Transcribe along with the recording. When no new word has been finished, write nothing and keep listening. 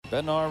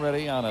Bednar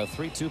ready on a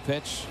 3-2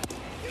 pitch.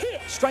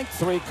 Strike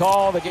three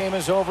call. The game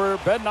is over.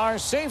 Bednar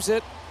saves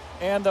it.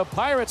 And the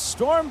Pirates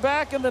storm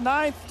back in the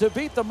ninth to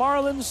beat the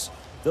Marlins.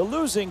 The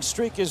losing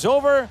streak is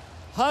over.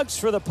 Hugs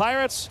for the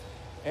Pirates.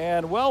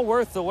 And well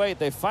worth the wait.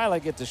 They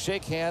finally get to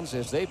shake hands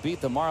as they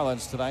beat the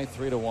Marlins tonight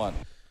 3-1.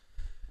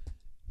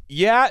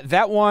 Yeah,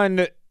 that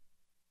one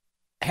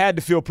had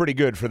to feel pretty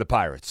good for the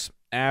Pirates.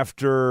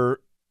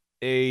 After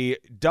a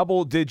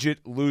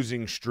double-digit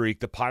losing streak,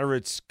 the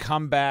Pirates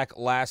come back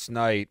last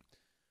night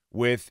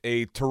with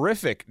a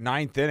terrific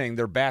ninth inning.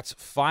 Their bats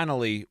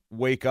finally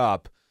wake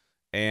up,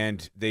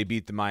 and they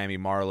beat the Miami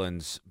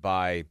Marlins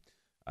by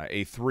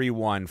a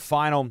 3-1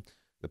 final.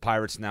 The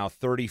Pirates now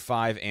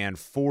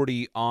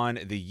 35-40 on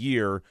the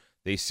year.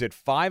 They sit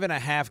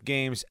 5.5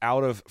 games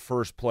out of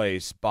first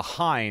place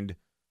behind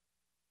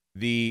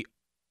the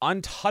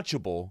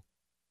untouchable,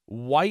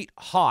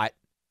 white-hot,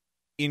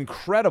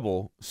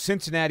 incredible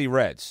Cincinnati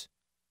Reds,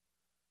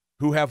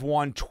 who have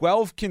won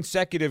 12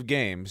 consecutive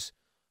games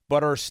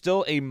but are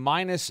still a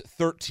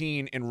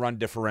 -13 in run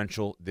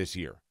differential this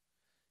year.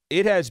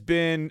 It has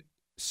been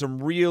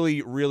some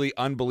really, really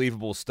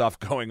unbelievable stuff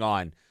going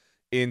on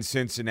in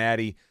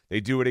Cincinnati. They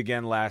do it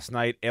again last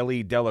night.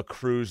 Ellie De La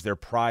Cruz, their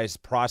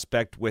prized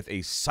prospect with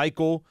a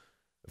cycle,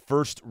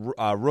 first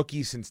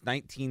rookie since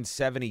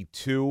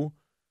 1972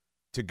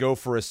 to go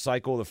for a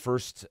cycle, the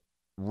first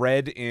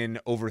Red in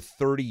over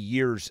 30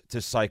 years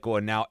to cycle,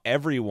 and now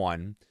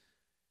everyone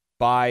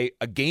by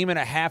a game and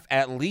a half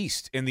at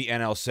least in the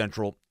NL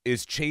Central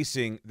is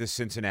chasing the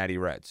Cincinnati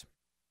Reds.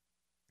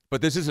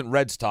 But this isn't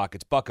Reds talk,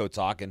 it's Bucco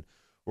talk, and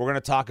we're going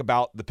to talk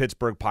about the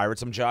Pittsburgh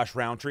Pirates. I'm Josh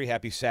Roundtree.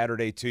 Happy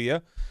Saturday to you.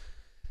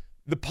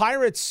 The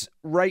Pirates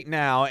right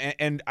now,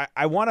 and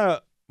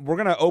we're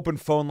going to open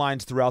phone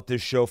lines throughout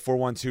this show,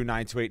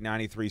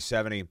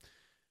 412-928-9370.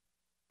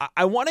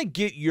 I want to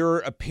get your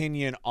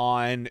opinion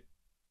on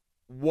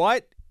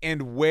what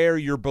and where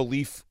your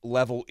belief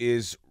level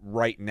is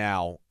right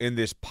now in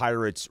this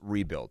Pirates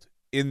rebuild,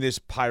 in this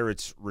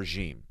Pirates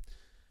regime.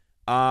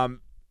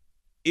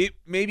 It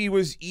maybe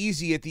was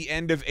easy at the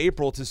end of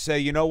April to say,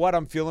 you know what,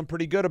 I'm feeling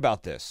pretty good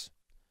about this.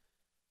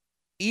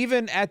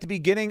 Even at the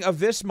beginning of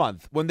this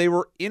month, when they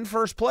were in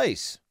first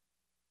place,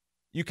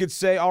 you could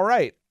say, all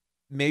right,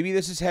 maybe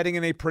this is heading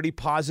in a pretty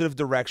positive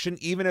direction,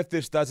 even if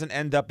this doesn't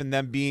end up in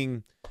them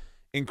being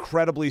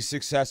incredibly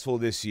successful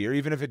this year,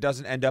 even if it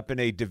doesn't end up in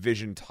a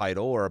division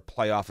title or a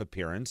playoff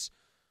appearance.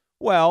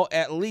 Well,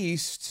 at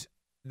least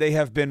they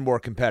have been more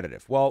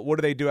competitive. Well, what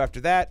do they do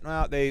after that?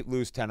 Well, they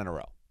lose 10 in a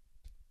row.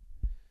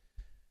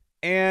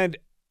 And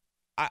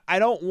I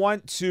don't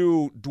want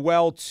to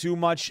dwell too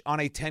much on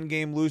a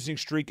 10-game losing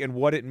streak and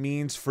what it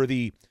means for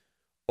the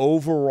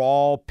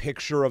overall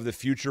picture of the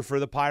future for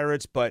the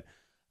Pirates, but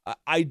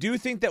I do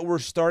think that we're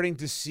starting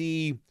to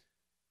see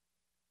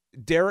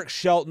Derek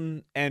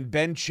Shelton and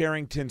Ben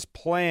Cherington's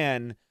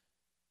plan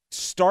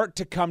start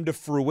to come to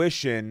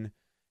fruition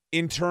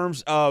in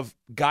terms of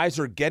guys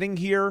are getting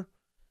here.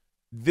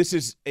 This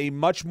is a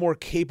much more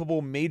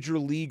capable major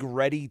league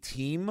ready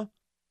team.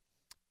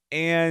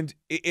 And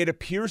it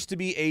appears to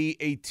be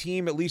a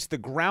team, at least the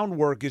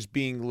groundwork is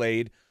being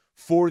laid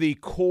for the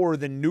core,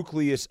 the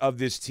nucleus of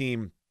this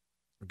team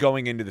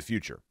going into the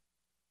future.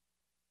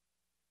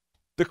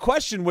 The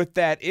question with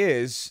that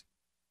is,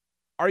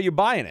 are you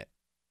buying it?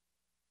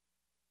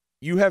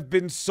 You have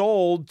been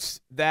sold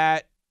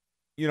that,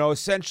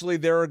 essentially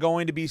there are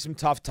going to be some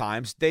tough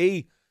times.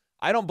 I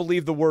don't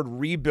believe the word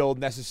rebuild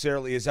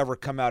necessarily has ever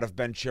come out of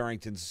Ben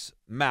Cherington's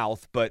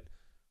mouth, but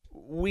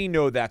we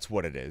know that's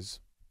what it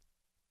is.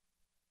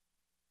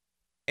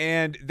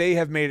 And they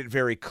have made it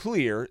very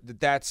clear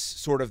that that's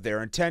sort of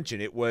their intention.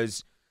 It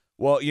was,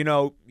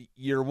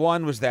 year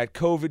one was that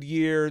COVID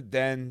year,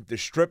 then the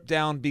strip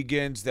down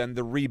begins, then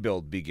the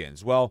rebuild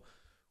begins. Well,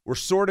 we're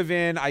sort of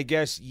in, I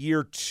guess,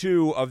 year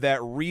two of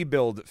that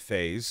rebuild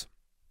phase,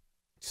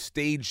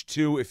 stage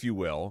two, if you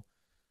will,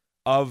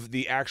 of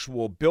the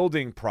actual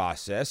building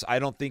process. I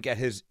don't think it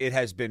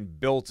has been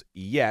built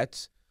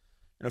yet.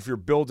 And if you're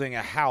building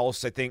a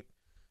house, I think,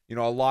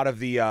 a lot of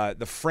the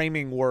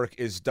framing work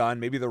is done.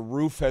 Maybe the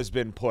roof has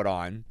been put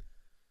on,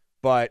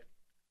 but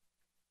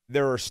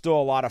there are still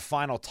a lot of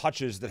final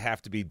touches that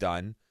have to be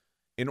done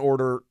in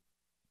order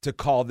to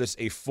call this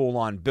a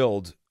full-on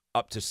build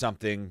up to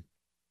something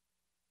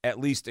at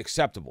least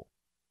acceptable.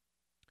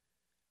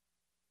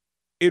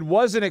 It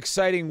was an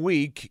exciting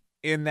week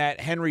in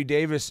that Henry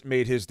Davis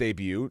made his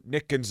debut,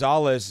 Nick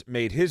Gonzalez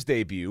made his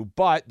debut,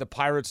 but the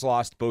Pirates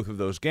lost both of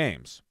those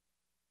games.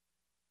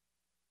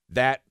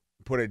 That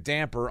put a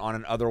damper on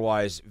an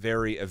otherwise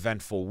very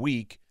eventful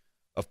week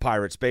of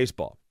Pirates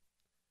baseball.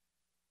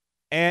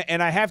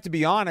 And I have to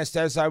be honest,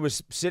 as I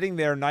was sitting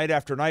there night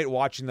after night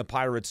watching the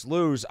Pirates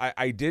lose,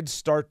 I did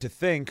start to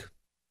think,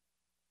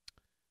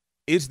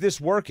 is this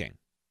working?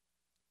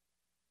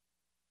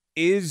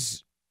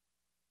 Is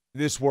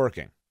this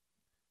working?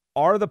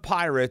 Are the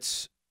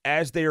Pirates,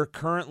 as they are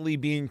currently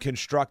being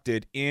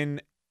constructed,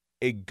 in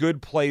a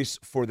good place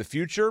for the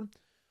future?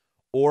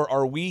 Or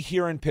are we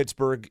here in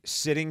Pittsburgh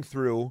sitting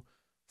through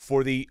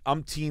for the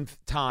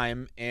umpteenth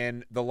time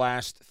in the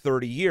last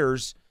 30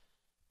 years,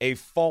 a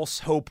false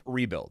hope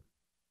rebuild.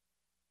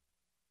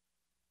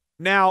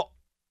 Now,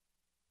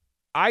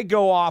 I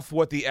go off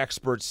what the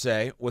experts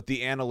say, what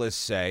the analysts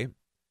say,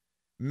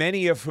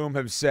 many of whom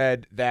have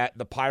said that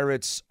the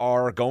Pirates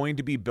are going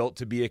to be built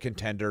to be a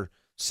contender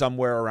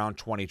somewhere around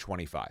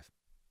 2025.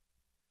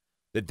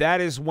 That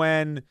is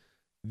when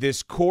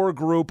this core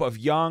group of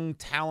young,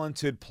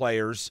 talented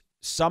players,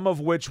 some of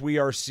which we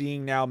are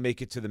seeing now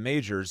make it to the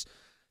majors,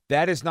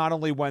 that is not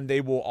only when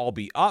they will all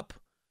be up,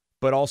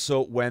 but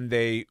also when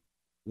they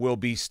will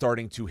be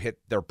starting to hit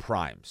their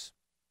primes.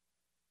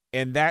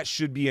 And that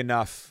should be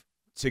enough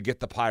to get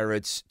the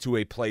Pirates to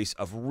a place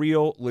of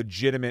real,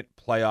 legitimate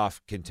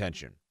playoff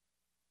contention.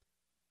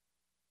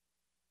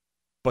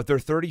 But they're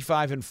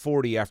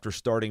 35-40 after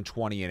starting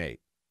 20-8.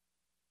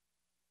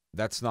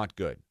 That's not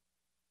good.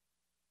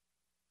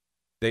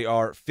 They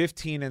are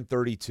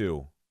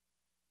 15-32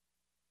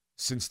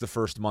 since the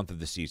first month of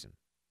the season.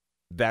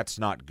 That's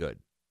not good.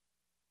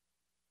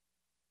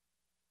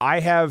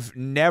 I have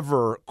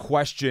never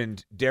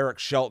questioned Derek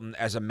Shelton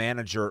as a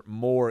manager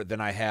more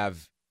than I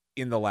have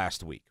in the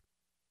last week.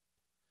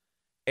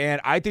 And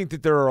I think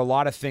that there are a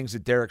lot of things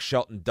that Derek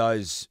Shelton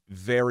does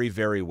very,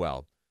 very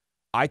well.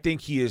 I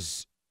think he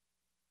is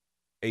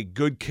a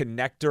good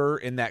connector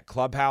in that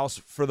clubhouse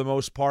for the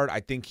most part.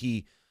 I think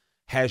he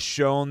has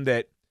shown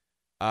that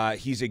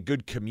he's a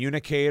good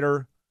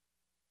communicator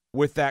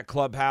with that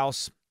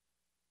clubhouse.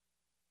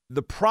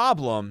 The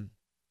problem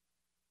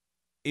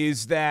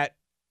is that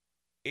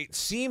it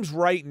seems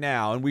right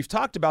now, and we've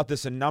talked about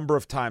this a number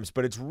of times,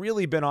 but it's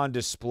really been on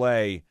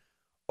display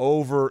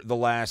over the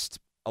last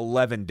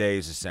 11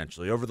 days,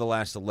 essentially, over the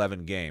last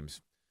 11 games.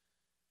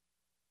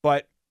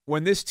 But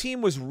when this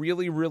team was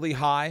really, really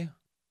high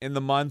in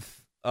the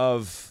month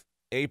of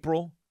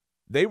April,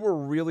 they were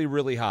really,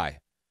 really high.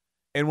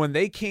 And when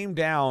they came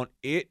down,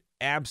 it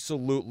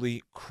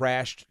absolutely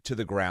crashed to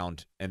the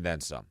ground and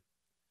then some.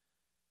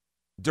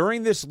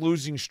 During this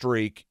losing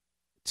streak,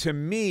 to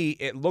me,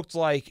 it looked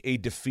like a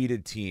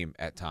defeated team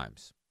at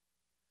times.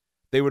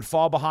 They would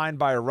fall behind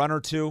by a run or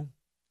two,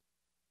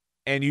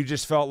 and you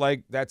just felt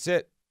like that's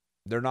it.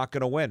 They're not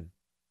going to win.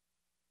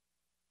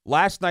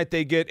 Last night,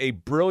 they get a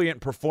brilliant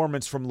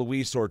performance from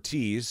Luis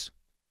Ortiz,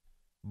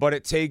 but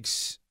it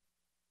takes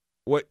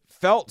what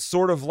felt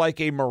sort of like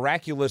a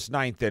miraculous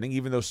ninth inning,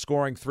 even though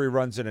scoring 3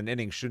 runs in an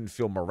inning shouldn't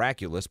feel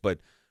miraculous. But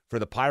for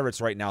the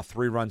Pirates right now,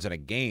 3 runs in a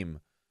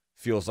game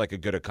feels like a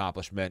good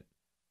accomplishment.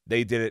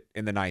 They did it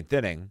in the 9th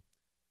inning.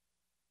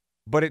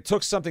 But it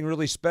took something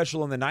really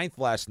special in the 9th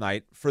last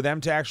night for them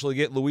to actually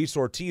get Luis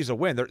Ortiz a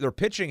win. Their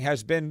pitching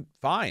has been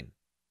fine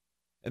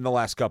in the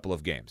last couple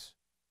of games.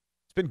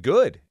 It's been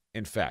good,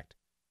 in fact.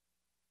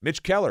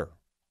 Mitch Keller,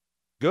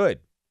 good.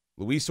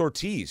 Luis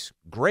Ortiz,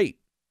 great.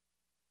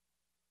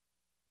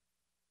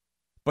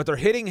 But their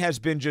hitting has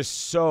been just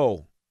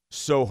so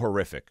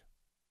horrific.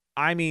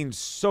 I mean,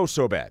 so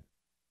bad.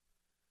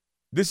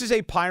 This is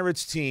a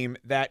Pirates team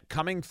that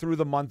coming through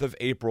the month of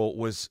April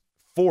was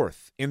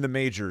 4th in the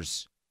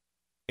majors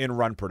in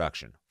run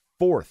production.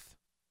 4th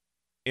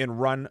in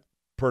run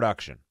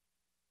production.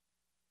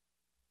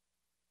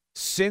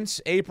 Since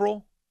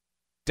April,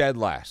 dead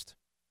last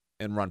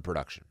in run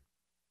production.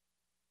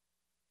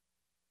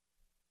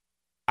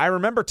 I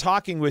remember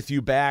talking with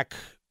you back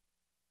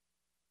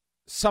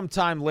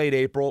sometime late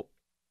April,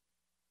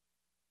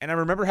 and I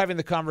remember having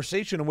the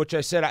conversation in which I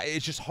said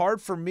it's just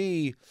hard for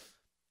me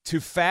to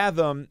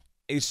fathom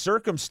a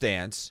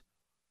circumstance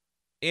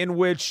in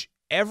which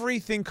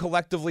everything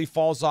collectively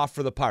falls off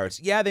for the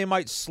Pirates. Yeah, they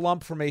might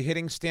slump from a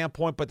hitting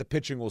standpoint, but the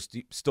pitching will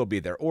still be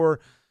there.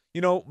 Or,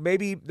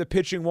 maybe the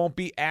pitching won't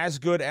be as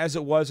good as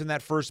it was in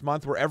that first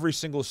month where every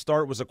single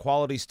start was a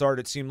quality start,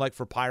 it seemed like,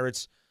 for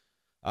Pirates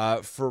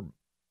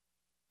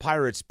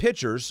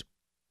pitchers.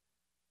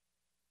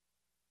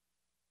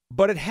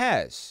 But it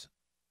has.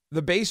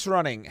 The base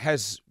running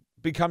has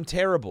become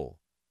terrible.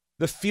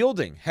 The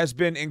fielding has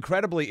been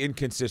incredibly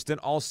inconsistent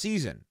all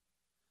season.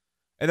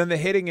 And then the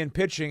hitting and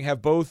pitching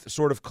have both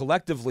sort of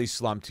collectively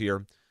slumped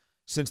here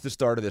since the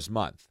start of this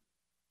month.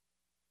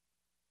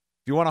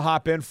 If you want to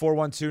hop in,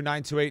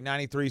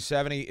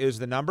 412-928-9370 is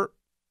the number.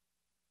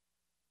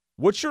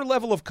 What's your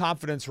level of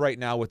confidence right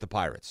now with the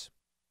Pirates?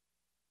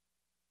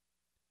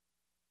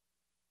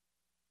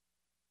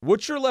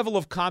 What's your level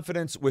of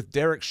confidence with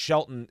Derek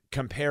Shelton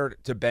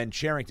compared to Ben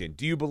Cherington?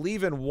 Do you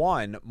believe in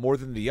one more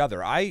than the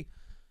other? I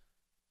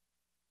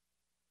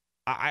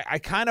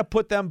kind of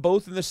put them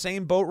both in the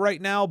same boat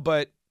right now,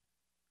 but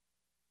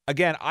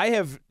again, I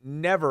have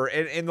never,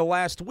 in the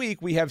last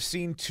week, we have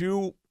seen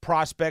 2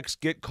 prospects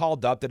get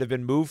called up that have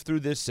been moved through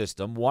this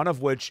system, one of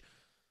which,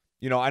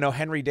 I know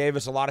Henry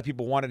Davis, a lot of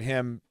people wanted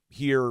him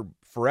here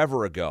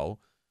forever ago,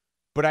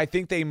 but I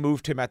think they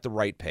moved him at the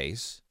right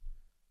pace.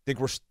 I think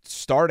we're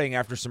starting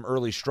after some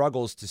early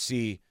struggles to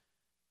see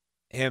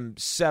him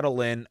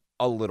settle in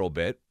a little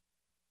bit.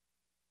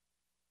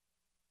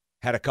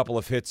 Had a couple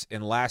of hits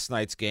in last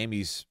night's game.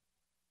 He's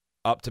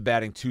up to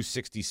batting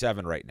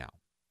 .267 right now.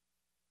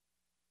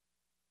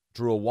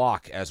 Drew a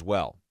walk as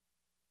well.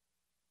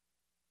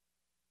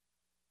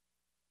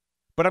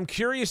 But I'm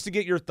curious to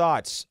get your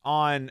thoughts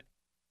on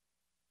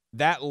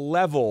that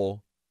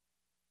level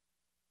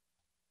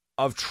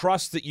of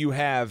trust that you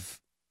have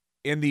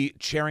in the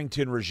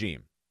Cherington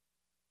regime.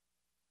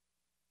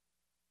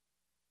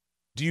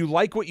 Do you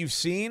like what you've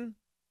seen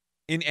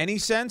in any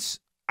sense?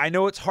 I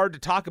know it's hard to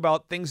talk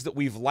about things that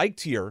we've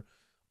liked here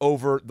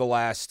over the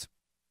last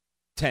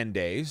 10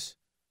 days.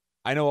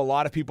 I know a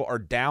lot of people are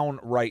down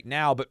right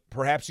now, but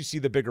perhaps you see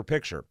the bigger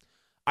picture.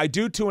 I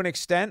do to an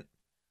extent.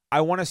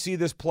 I want to see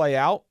this play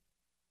out.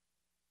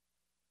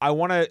 I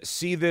want to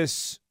see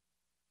this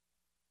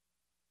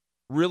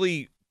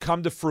really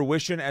come to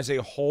fruition as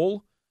a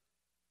whole,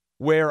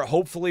 where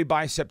hopefully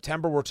by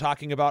September we're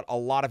talking about a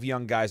lot of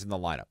young guys in the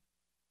lineup.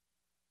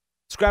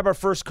 Let's grab our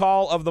first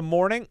call of the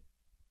morning.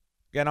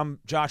 Again, I'm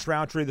Josh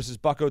Roundtree. This is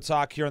Bucco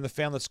Talk here on the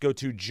Fan. Let's go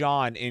to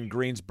John in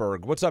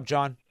Greensburg. What's up,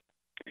 John?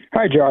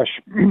 Hi, Josh.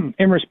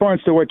 In response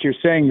to what you're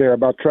saying there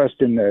about trust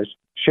in the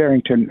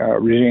Cherington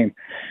regime,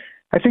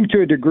 I think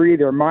to a degree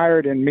they're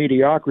mired in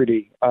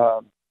mediocrity.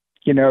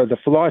 The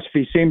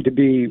philosophy seemed to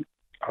be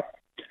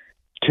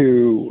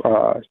to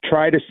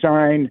try to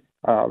sign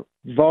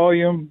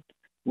volume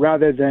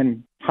rather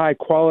than high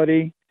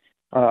quality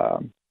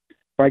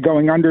by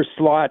going under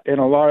slot in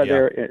a lot of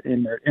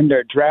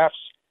their drafts.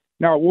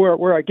 Now,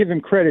 where I give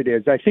him credit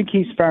is I think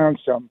he's found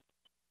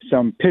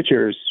some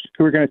pitchers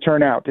who are going to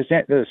turn out.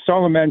 The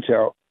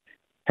Solimento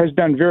has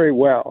done very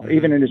well,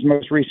 even in his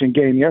most recent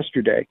game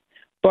yesterday.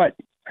 But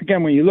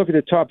again, when you look at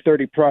the top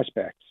 30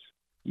 prospects,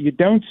 you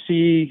don't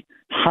see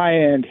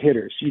high-end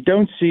hitters. You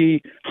don't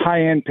see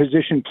high-end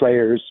position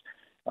players.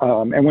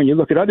 And when you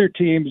look at other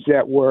teams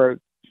that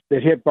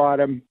hit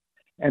bottom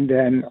and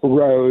then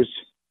rose,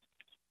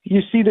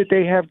 you see that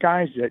they have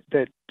guys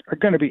that are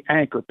going to be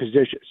anchor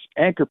positions,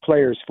 anchor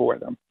players for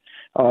them.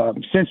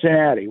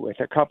 Cincinnati with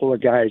a couple of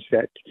guys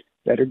that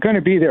are going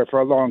to be there for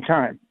a long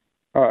time.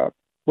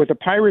 With the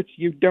Pirates,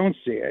 you don't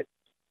see it.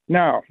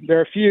 Now, there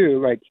are a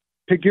few, like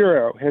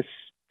Piguro has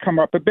come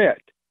up a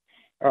bit.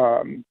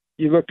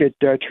 You look at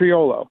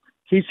Triolo.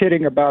 He's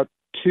hitting about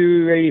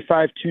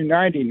 285,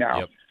 290 now.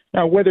 Yep.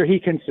 Now, whether he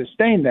can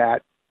sustain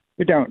that,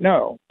 we don't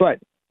know. But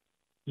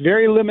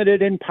very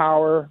limited in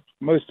power.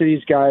 Most of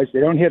these guys,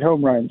 they don't hit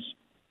home runs,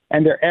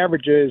 and their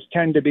averages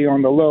tend to be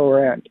on the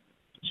lower end.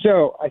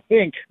 So I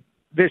think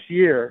this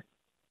year,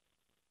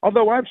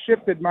 although I've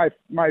shifted my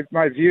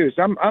views,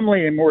 I'm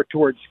leaning more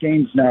towards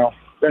Skeens now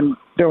than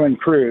Dylan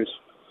Cruz.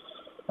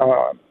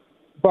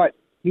 But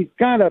he's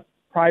got to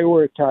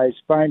prioritize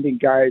finding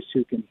guys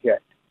who can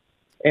hit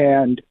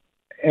and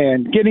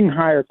getting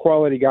higher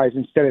quality guys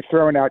instead of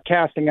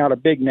casting out a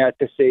big net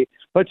to say,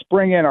 let's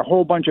bring in a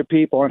whole bunch of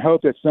people and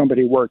hope that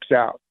somebody works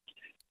out.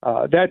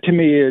 That to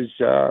me is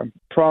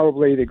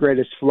probably the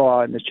greatest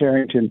flaw in the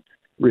Cherington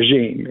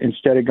regime.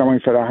 Instead of going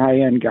for the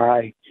high-end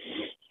guy,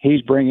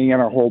 he's bringing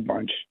in a whole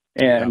bunch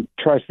and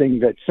trusting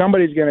that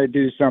somebody's going to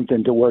do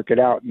something to work it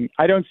out. And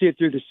I don't see it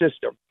through the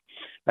system.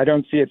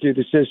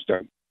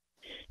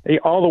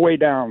 All the way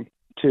down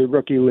to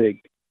rookie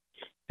league.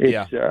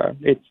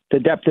 It's the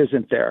depth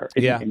isn't there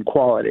in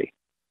quality.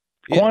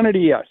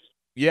 Quantity, yes.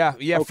 Yeah,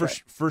 okay.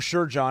 for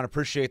sure, John.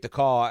 Appreciate the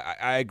call.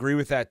 I agree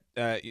with that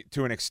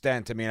to an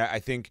extent. I mean, I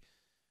think,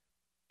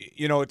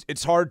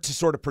 it's hard to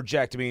sort of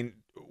project. I mean,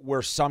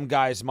 where some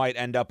guys might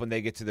end up when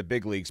they get to the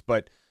big leagues.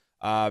 But,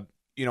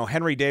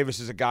 Henry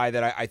Davis is a guy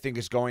that I think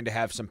is going to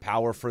have some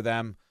power for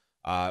them,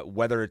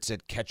 whether it's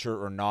at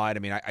catcher or not. I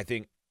mean, I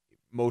think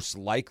most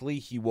likely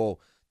he will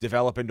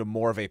develop into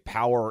more of a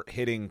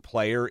power-hitting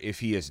player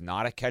if he is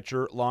not a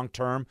catcher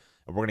long-term.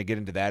 And we're going to get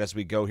into that as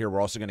we go here.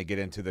 We're also going to get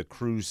into the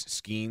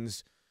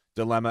Cruz-Skeens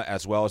dilemma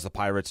as well as the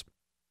Pirates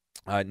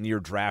near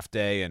draft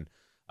day. And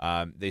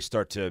they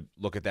start to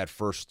look at that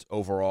first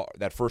overall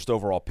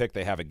pick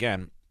they have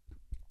again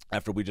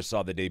after we just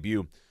saw the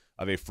debut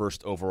of a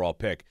first overall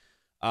pick.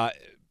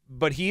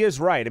 But he is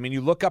right. I mean,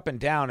 you look up and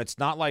down, it's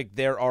not like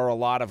there are a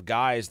lot of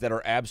guys that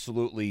are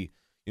absolutely,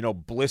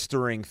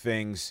 blistering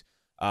things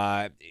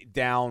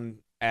down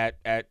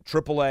at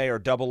AAA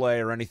or AA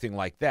or anything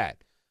like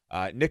that.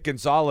 Nick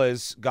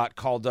Gonzalez got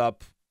called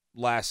up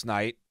last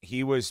night.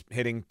 He was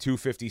hitting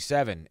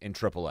 257 in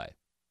AAA.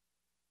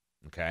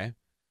 Okay?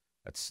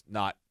 That's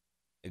not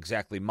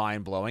exactly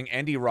mind-blowing.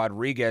 Andy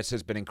Rodriguez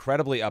has been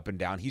incredibly up and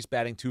down. He's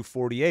batting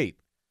 248.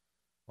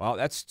 Well,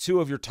 that's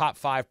two of your top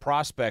 5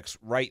 prospects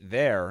right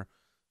there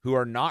who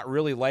are not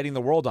really lighting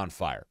the world on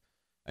fire.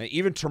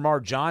 Even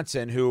Termarr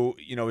Johnson, who,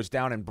 is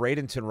down in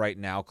Bradenton right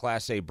now,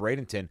 Class A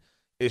Bradenton,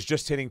 is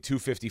just hitting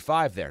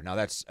 255 there. Now,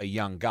 that's a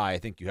young guy. I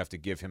think you have to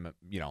give him,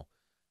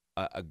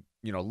 a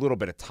little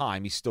bit of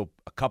time. He's still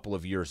a couple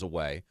of years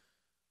away.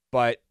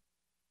 But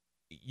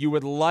you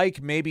would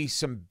like maybe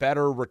some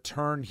better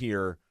return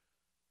here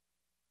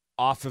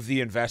off of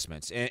the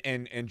investments.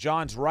 And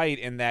John's right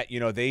in that,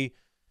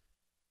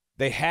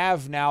 they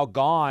have now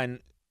gone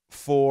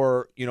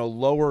for,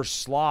 lower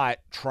slot,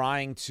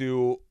 trying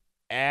to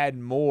add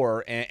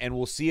more, and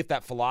we'll see if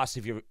that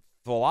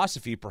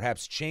philosophy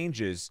perhaps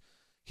changes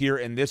here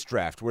in this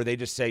draft, where they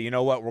just say, you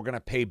know what, we're going to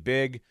pay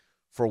big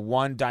for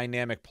one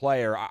dynamic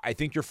player. I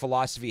think your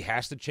philosophy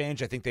has to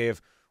change. I think they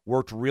have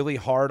worked really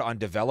hard on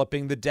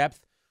developing the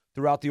depth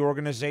throughout the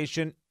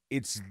organization.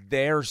 It's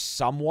there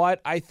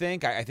somewhat, I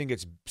think. I think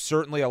it's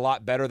certainly a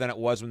lot better than it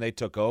was when they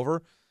took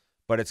over,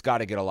 but it's got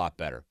to get a lot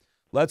better.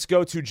 Let's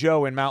go to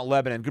Joe in Mount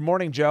Lebanon. Good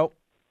morning, Joe.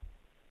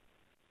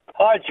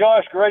 Hi,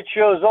 Josh. Great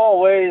show as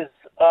always.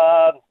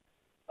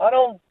 I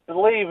don't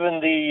believe in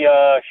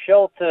the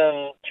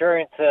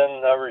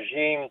Shelton-Charrington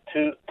regime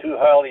too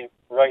highly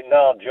right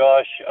now,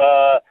 Josh.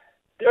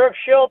 Derek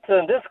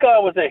Shelton, this guy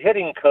was a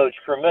hitting coach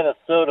for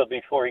Minnesota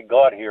before he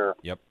got here.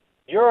 Yep.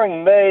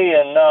 During May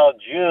and now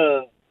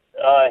June,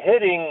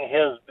 hitting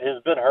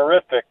has been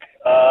horrific.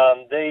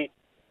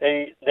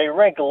 They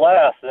rank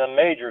last in the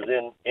majors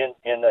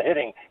in the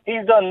hitting.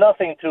 He's done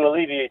nothing to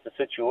alleviate the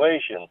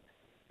situation.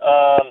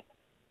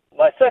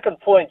 My second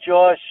point,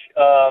 Josh,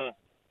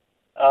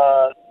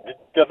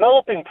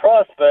 developing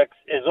prospects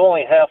is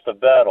only half the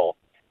battle.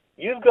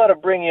 You've got to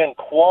bring in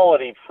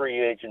quality free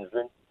agents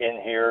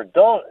in here.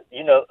 Don't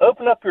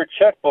open up your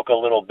checkbook a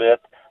little bit.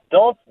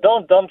 Don't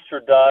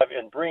dumpster dive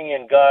and bring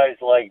in guys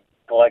like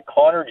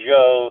Connor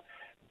Joe,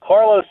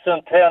 Carlos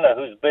Santana,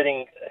 who's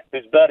batting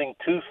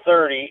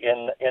 .230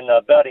 in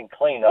the batting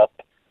cleanup,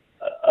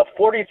 a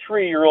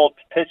 43-year-old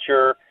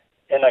pitcher,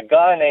 and a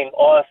guy named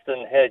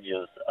Austin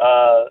Hedges.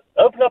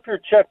 Open up your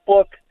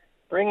checkbook,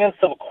 bring in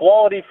some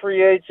quality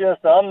free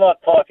agents. Now, I'm not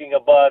talking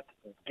about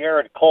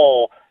Garrett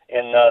Cole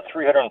and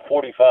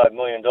 $345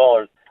 million.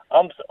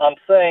 I'm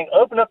saying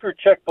open up your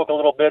checkbook a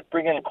little bit,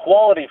 bring in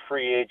quality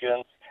free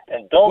agents,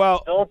 and don't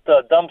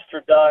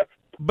dumpster dive.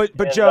 But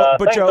and, Joe,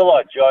 thanks a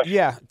lot, Josh.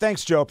 Yeah,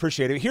 thanks, Joe.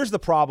 Appreciate it. Here's the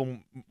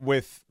problem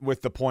with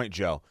the point,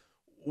 Joe.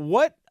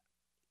 What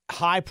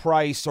high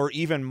price or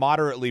even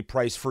moderately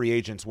priced free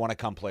agents want to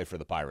come play for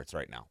the Pirates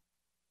right now?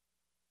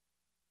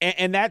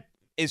 And that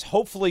is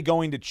hopefully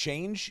going to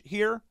change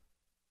here.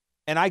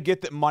 And I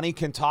get that money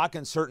can talk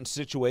in certain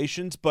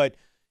situations, but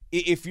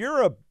if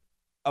you're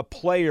a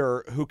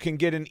player who can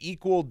get an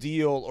equal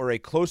deal or a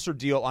closer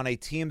deal on a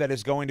team that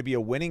is going to be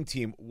a winning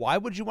team, why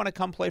would you want to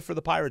come play for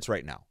the Pirates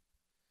right now?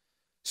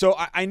 So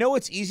I know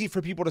it's easy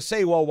for people to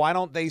say, well, why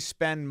don't they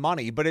spend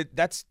money? But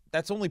that's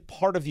only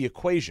part of the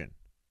equation.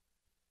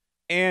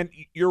 And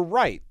you're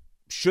right.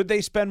 Should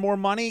they spend more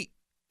money?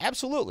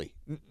 Absolutely.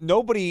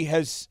 Nobody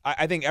has,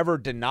 I think, ever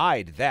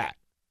denied that.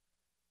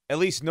 At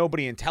least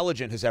nobody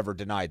intelligent has ever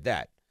denied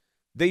that.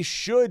 They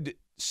should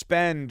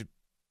spend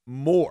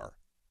more.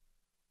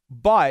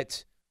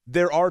 But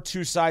there are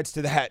two sides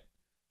to that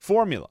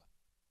formula.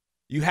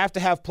 You have to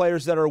have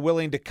players that are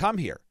willing to come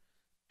here.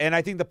 And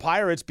I think the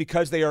Pirates,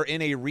 because they are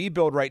in a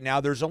rebuild right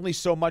now, there's only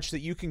so much that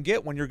you can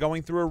get when you're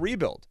going through a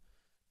rebuild.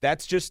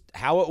 That's just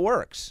how it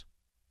works.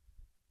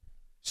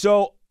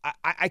 So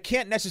I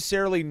can't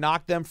necessarily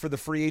knock them for the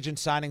free agent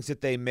signings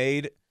that they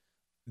made.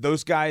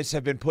 Those guys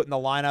have been put in the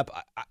lineup.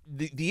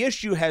 The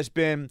issue has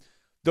been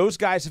those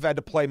guys have had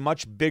to play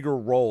much bigger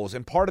roles,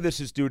 and part of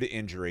this is due to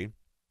injury.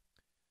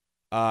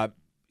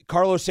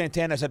 Carlos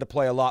Santana has had to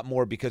play a lot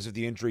more because of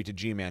the injury to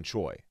G-Man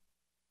Choi.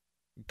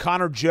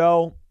 Connor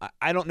Joe,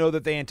 I don't know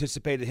that they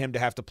anticipated him to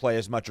have to play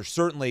as much, or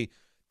certainly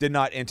did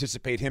not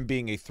anticipate him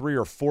being a 3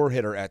 or 4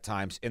 hitter at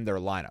times in their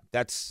lineup.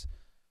 That's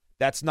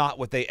not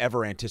what they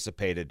ever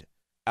anticipated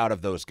out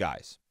of those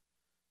guys.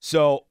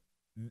 So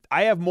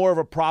I have more of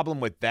a problem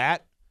with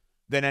that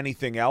than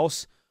anything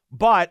else.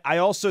 But I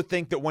also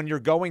think that when you're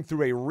going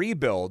through a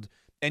rebuild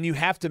and you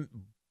have to,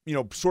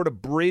 sort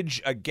of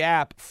bridge a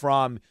gap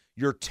from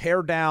your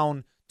tear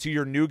down to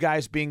your new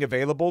guys being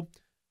available,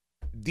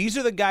 these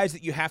are the guys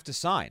that you have to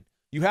sign.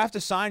 You have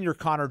to sign your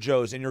Connor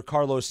Joes and your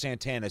Carlos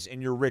Santanas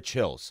and your Rich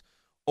Hills.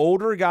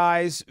 Older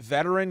guys,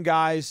 veteran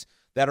guys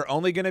that are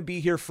only going to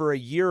be here for a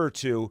year or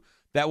two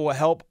that will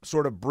help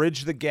sort of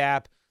bridge the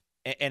gap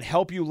and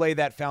help you lay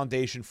that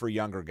foundation for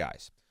younger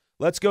guys.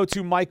 Let's go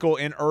to Michael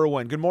in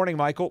Irwin. Good morning,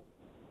 Michael.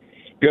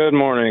 Good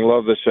morning.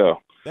 Love the show.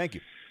 Thank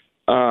you.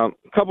 A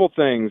couple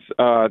things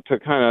to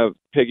kind of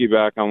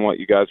piggyback on what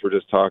you guys were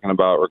just talking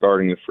about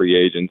regarding the free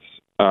agents.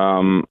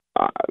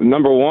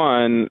 Number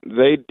one,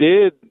 they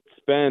did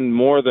spend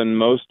more than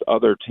most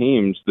other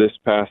teams this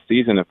past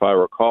season, if I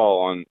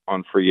recall,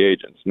 on free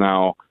agents.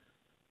 Now,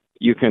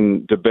 you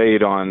can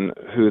debate on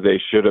who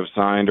they should have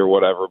signed or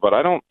whatever, but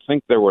I don't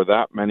think there were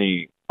that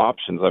many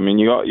options. I mean,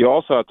 you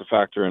also have to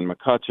factor in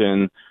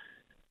McCutchen.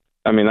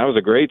 I mean, that was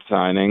a great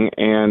signing.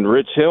 And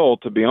Rich Hill,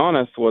 to be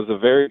honest, was a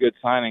very good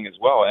signing as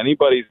well.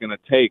 Anybody's going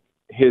to take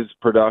his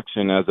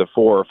production as a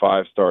 4 or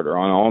 5 starter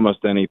on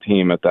almost any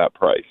team at that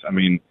price. I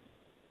mean,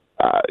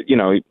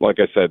 like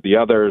I said, the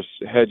others,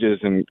 Hedges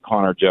and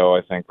Connor Joe,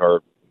 I think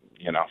are,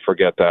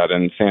 forget that.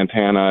 And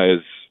Santana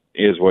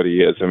is what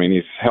he is. I mean,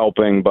 he's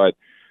helping, but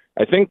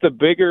I think the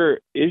bigger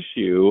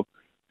issue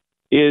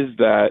is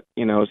that,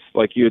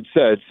 like you had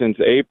said, since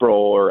April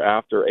or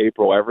after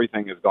April,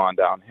 everything has gone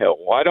downhill.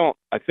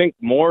 I think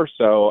more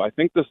so, I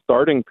think the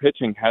starting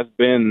pitching has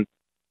been,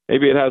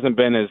 maybe it hasn't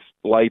been as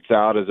lights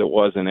out as it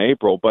was in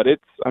April, but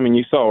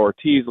you saw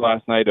Ortiz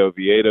last night,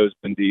 Oviedo's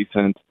been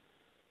decent.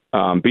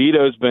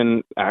 Beto's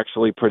been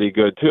actually pretty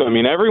good too. I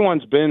mean,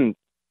 everyone's been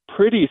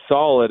pretty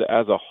solid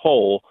as a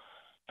whole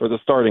for the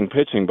starting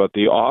pitching, but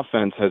the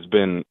offense has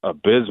been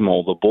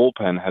abysmal. The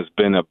bullpen has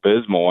been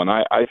abysmal. And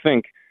I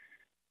think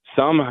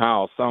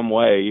somehow, some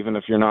way, even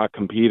if you're not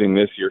competing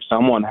this year,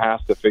 someone has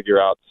to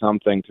figure out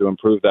something to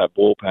improve that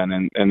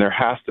bullpen, and there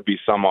has to be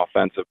some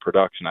offensive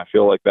production. I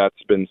feel like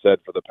that's been said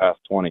for the past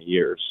 20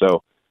 years.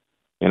 So,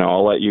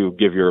 I'll let you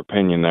give your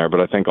opinion there, but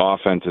I think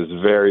offense is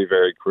very,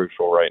 very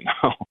crucial right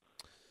now.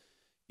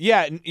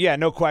 Yeah,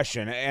 no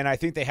question. And I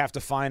think they have to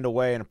find a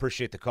way, and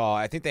appreciate the call,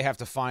 I think they have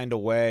to find a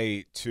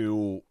way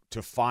to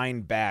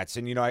find bats.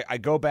 And, I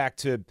go back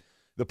to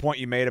the point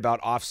you made about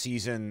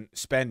off-season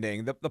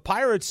spending. The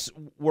Pirates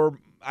were,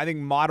 I think,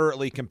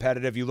 moderately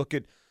competitive. You look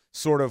at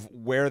sort of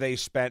where they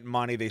spent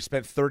money. They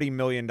spent $30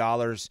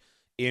 million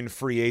in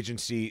free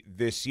agency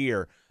this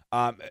year.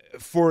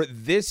 For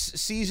this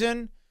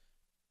season,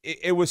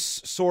 it was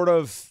sort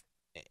of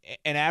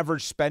an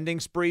average spending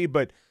spree,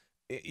 but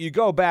you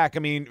go back, I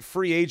mean,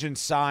 free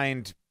agents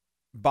signed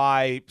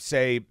by,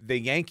 say, the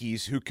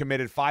Yankees, who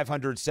committed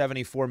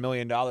 $574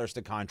 million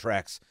to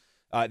contracts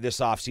this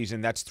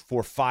offseason. That's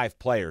for 5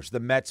 players. The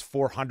Mets,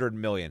 $400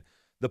 million.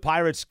 The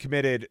Pirates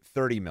committed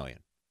 $30 million.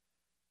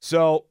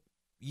 So,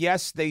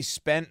 yes, they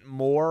spent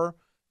more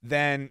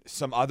than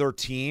some other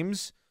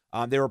teams.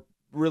 They were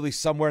really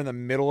somewhere in the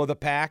middle of the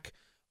pack.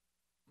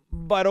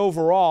 But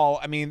overall,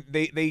 I mean,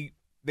 they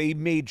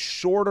made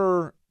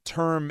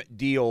shorter-term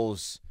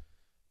deals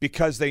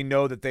because they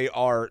know that they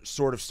are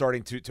sort of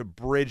starting to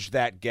bridge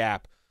that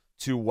gap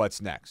to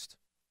what's next.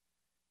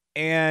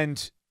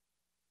 And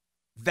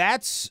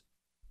that's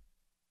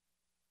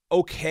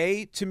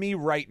okay to me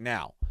right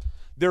now.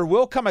 There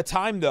will come a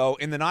time, though,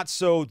 in the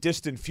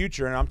not-so-distant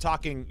future, and I'm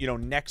talking,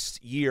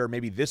 next year,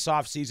 maybe this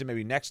offseason,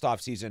 maybe next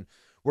offseason,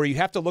 where you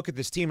have to look at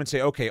this team and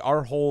say, okay,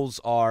 our holes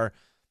are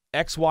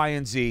X, Y,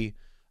 and Z.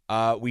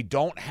 We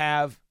don't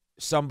have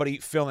somebody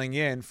filling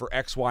in for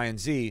X, Y, and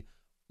Z.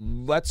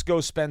 Let's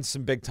go spend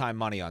some big-time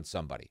money on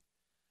somebody.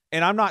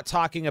 And I'm not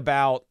talking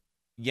about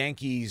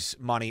Yankees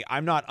money.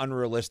 I'm not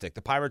unrealistic.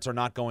 The Pirates are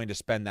not going to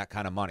spend that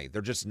kind of money.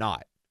 They're just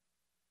not.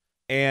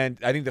 And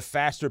I think the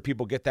faster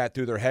people get that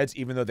through their heads,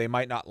 even though they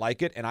might not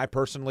like it, and I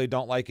personally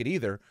don't like it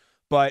either,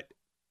 but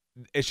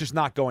it's just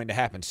not going to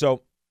happen.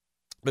 So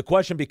the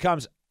question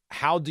becomes,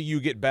 how do you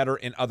get better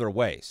in other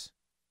ways?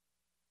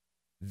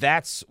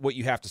 That's what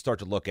you have to start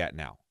to look at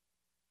now.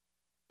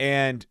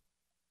 And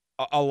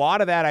a lot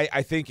of that,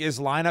 I think, is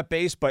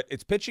lineup-based, but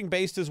it's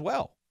pitching-based as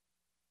well.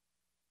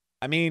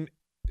 I mean,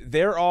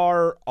 there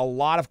are a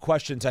lot of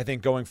questions, I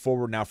think, going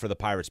forward now for the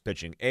Pirates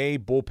pitching. A,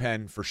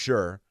 bullpen for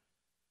sure.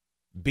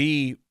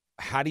 B,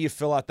 how do you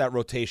fill out that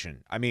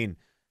rotation? I mean,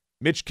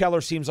 Mitch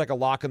Keller seems like a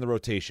lock in the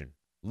rotation.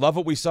 Love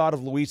what we saw out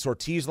of Luis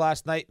Ortiz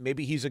last night.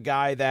 Maybe he's a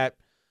guy that,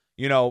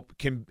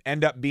 can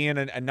end up being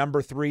a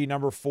number 3,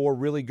 number 4,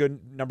 really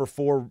good number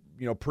 4,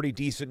 pretty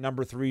decent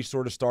number 3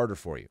 sort of starter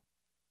for you.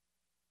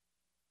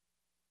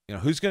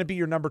 Who's going to be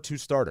your number 2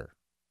 starter?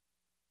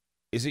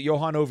 Is it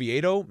Johan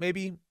Oviedo,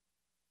 maybe?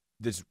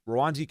 Does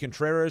Roansy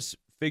Contreras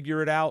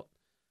figure it out?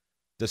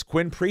 Does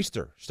Quinn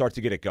Priester start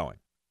to get it going?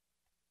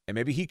 And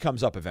maybe he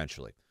comes up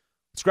eventually.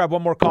 Let's grab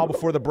one more call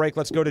before the break.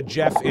 Let's go to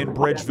Jeff in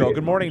Bridgeville.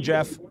 Good morning,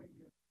 Jeff.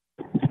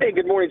 Hey,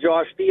 good morning,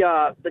 Josh.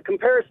 The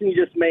comparison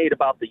you just made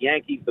about the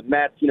Yankees, the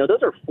Mets, those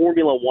are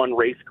Formula One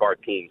race car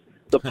teams.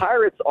 The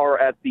Pirates are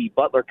at the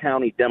Butler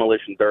County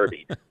Demolition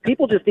Derby.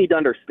 People just need to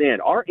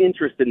understand our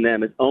interest in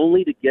them is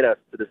only to get us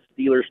to the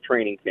Steelers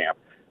training camp.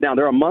 Now,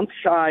 they're a month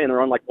shy, and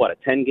they're on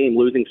a 10-game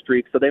losing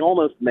streak, so they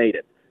almost made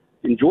it.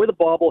 Enjoy the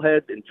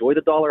bobbleheads, enjoy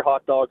the dollar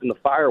hot dogs and the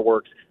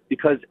fireworks,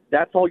 because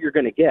that's all you're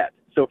going to get.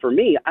 So for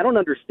me, I don't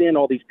understand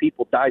all these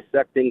people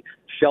dissecting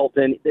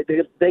Shelton.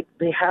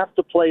 They have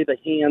to play the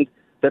hand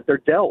that they're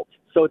dealt.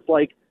 So it's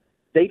like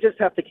they just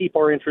have to keep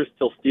our interest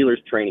till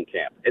Steelers training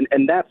camp.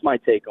 And that's my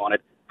take on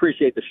it.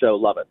 Appreciate the show.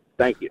 Love it.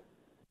 Thank you.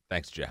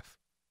 Thanks, Jeff.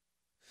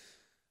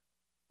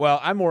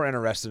 Well, I'm more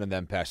interested in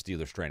them past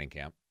Steelers training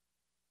camp.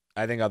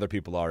 I think other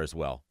people are as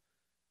well.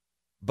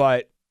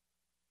 But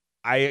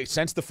I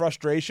sense the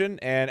frustration,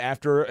 and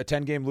after a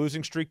 10-game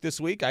losing streak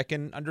this week, I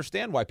can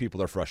understand why people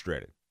are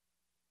frustrated.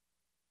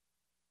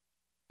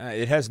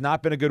 It has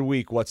not been a good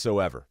week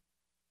whatsoever.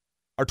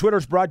 Our Twitter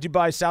is brought to you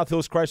by South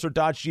Hills Chrysler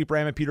Dodge Jeep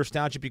Ram in Peters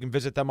Township. You can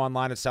visit them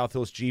online at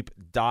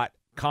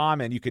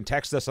southhillsjeep.com, and you can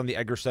text us on the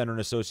Edgar Snyder &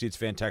 Associates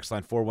fan text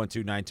line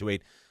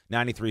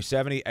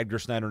 412-928-9370. Edgar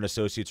Snyder &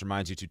 Associates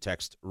reminds you to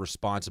text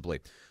responsibly.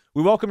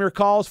 We welcome your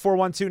calls.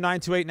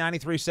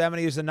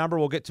 412-928-9370 is the number.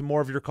 We'll get to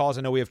more of your calls.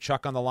 I know we have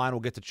Chuck on the line.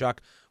 We'll get to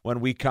Chuck when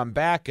we come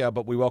back,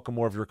 but we welcome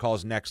more of your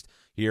calls next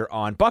here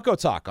on Bucco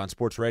Talk on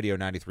Sports Radio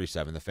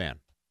 93.7 The Fan.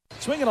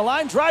 Swinging a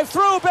line drive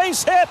through,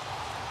 base hit.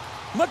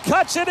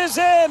 McCutchen is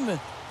in.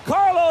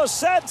 Carlos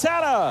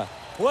Santana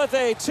with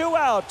a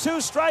 2-out,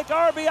 2-strike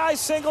RBI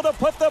single to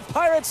put the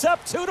Pirates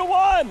up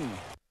 2-1.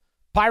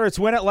 Pirates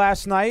win it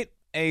last night,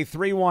 a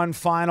 3-1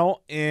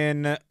 final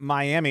in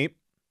Miami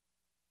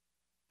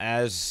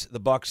as the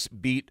Bucks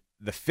beat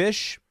the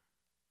Fish.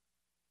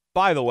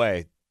 By the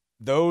way,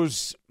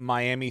 those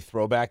Miami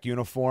throwback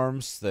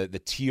uniforms, the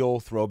teal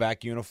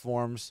throwback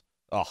uniforms,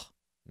 Oh,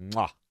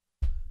 mwah.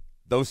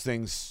 Those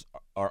things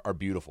are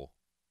beautiful.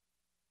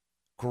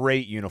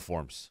 Great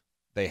uniforms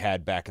they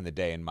had back in the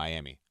day in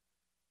Miami.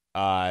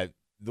 The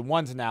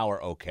ones now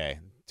are okay.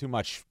 Too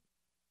much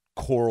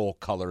coral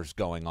colors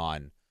going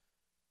on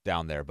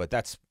down there, but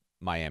that's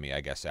Miami,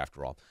 I guess,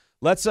 after all.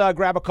 Let's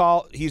grab a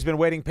call. He's been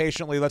waiting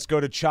patiently. Let's go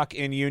to Chuck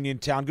in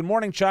Uniontown. Good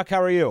morning, Chuck.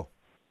 How are you?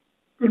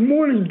 Good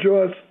morning,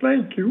 Josh.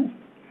 Thank you.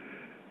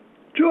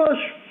 Josh,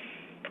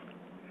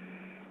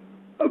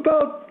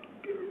 about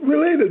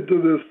related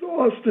to this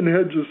Austin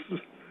Hedges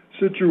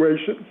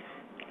situation,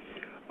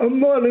 I'm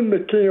not in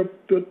the camp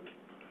that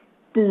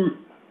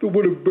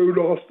would have booed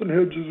Austin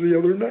Hedges the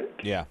other night.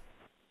 Yeah.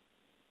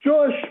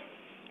 Josh,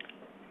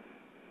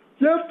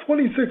 you have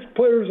 26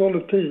 players on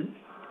the team.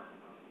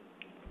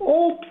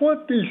 All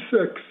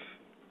 26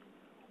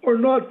 are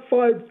not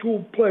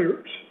five-tool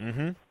players.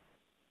 Mm-hmm.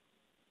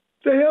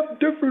 They have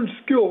different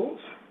skills.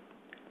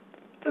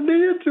 And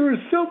the answer is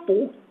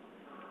simple.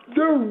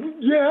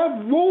 You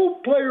have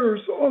role players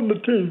on the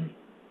team.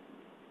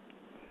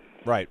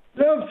 Right.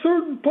 You have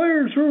certain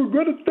players who are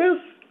good at this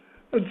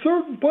and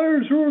certain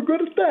players who are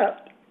good at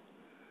that.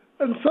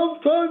 And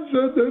sometimes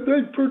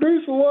they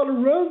produce a lot of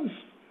runs,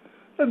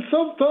 and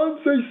sometimes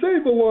they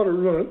save a lot of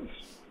runs.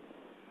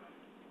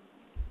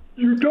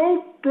 You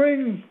don't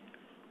bring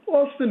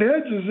Austin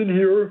Hedges in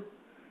here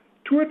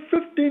to hit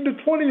 15 to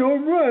 20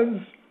 home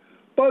runs.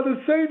 By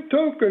the same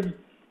token,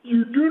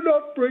 you do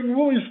not bring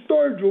Willie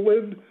Stargell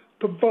in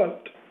to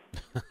bunt.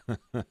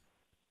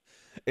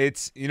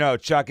 It's,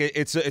 Chuck,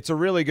 it's a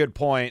really good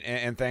point,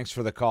 and thanks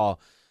for the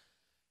call.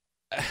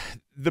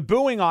 The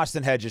booing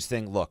Austin Hedges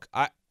thing, look,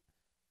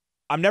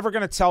 I'm never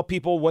going to tell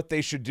people what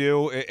they should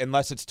do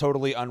unless it's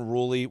totally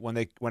unruly when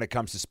it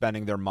comes to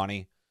spending their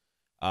money.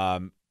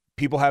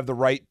 People have the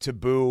right to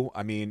boo.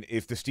 I mean,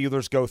 if the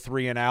Steelers go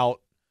 3 and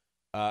out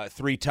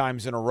 3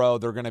 times in a row,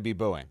 they're going to be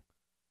booing.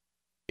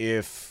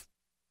 If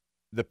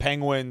the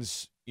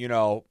Penguins,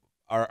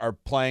 are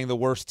playing the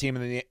worst team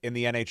in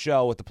the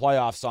NHL with the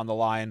playoffs on the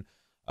line,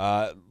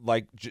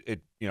 like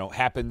it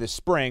happened this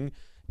spring,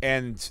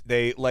 and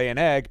they lay an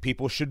egg,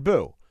 people should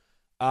boo.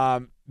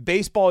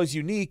 Baseball is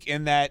unique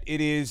in that it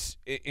is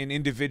an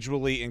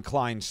individually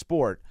inclined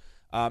sport.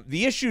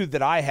 The issue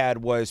that I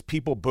had was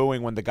people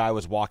booing when the guy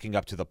was walking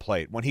up to the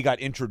plate, when he got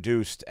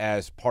introduced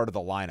as part of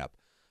the lineup.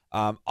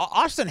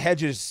 Austin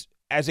Hedges,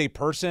 as a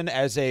person,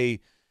 as a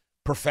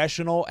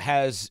professional,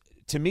 has,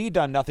 to me,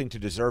 done nothing to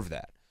deserve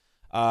that.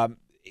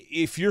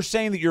 If you're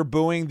saying that you're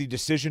booing the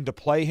decision to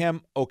play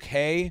him,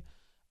 okay,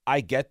 I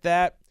get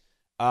that.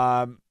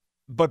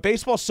 But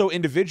baseball's so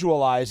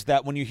individualized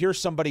that when you hear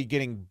somebody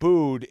getting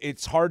booed,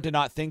 it's hard to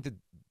not think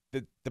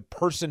that the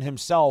person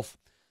himself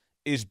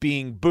is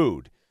being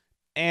booed.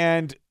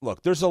 And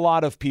look, there's a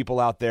lot of people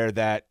out there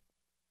that,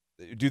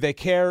 do they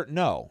care?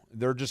 No.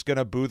 They're just going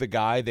to boo the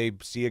guy. They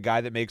see a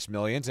guy that makes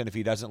millions, and if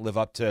he doesn't live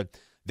up to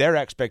their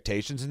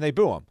expectations, and they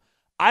boo him.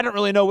 I don't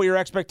really know what your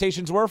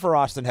expectations were for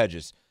Austin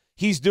Hedges.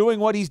 He's doing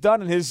what he's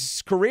done in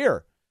his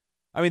career.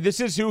 I mean, this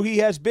is who he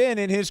has been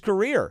in his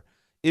career,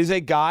 is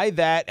a guy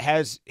that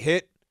has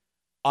hit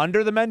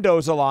under the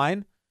Mendoza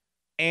line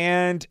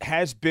and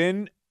has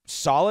been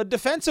solid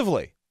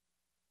defensively.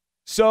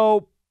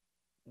 So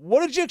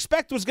what did you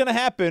expect was going to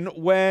happen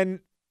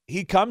when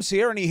he comes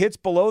here and he hits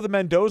below the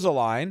Mendoza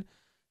line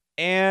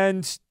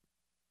and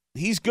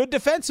he's good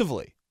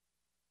defensively?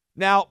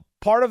 Now,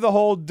 part of the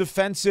whole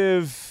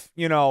defensive,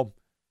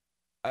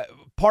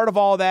 part of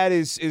all that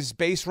is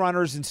base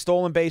runners and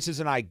stolen bases,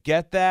 and I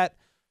get that.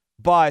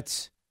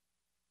 But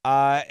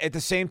at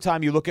the same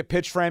time, you look at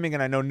pitch framing,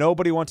 and I know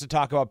nobody wants to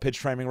talk about pitch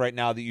framing right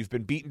now, that you've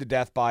been beaten to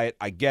death by it.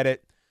 I get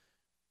it.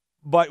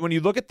 But when you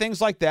look at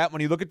things like that,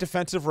 when you look at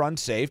defensive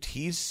runs saved,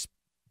 he's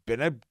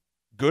been a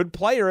good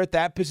player at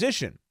that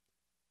position.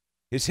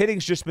 His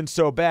hitting's just been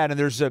so bad, and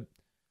there's a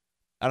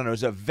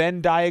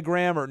Venn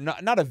diagram, or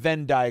not a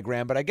Venn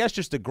diagram, but I guess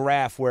just a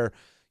graph where,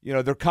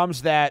 there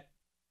comes that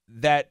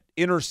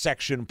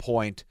intersection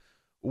point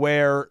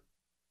where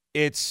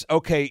it's,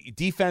 okay,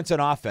 defense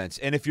and offense.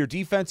 And if your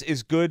defense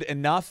is good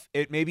enough,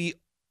 it maybe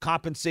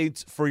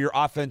compensates for your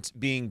offense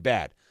being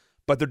bad.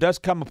 But there does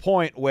come a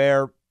point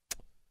where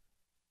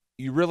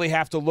you really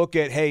have to look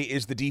at, hey,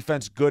 is the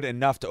defense good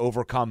enough to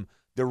overcome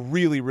the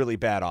really, really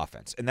bad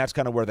offense? And that's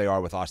kind of where they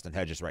are with Austin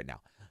Hedges right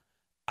now.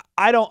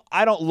 I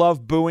don't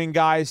love booing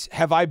guys.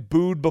 Have I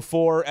booed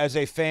before as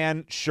a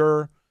fan?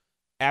 Sure.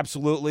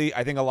 Absolutely.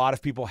 I think a lot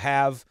of people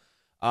have.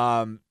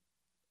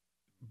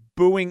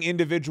 Booing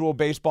individual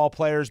baseball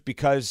players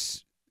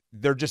because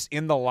they're just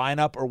in the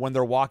lineup or when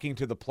they're walking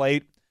to the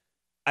plate,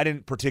 I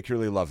didn't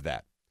particularly love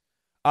that.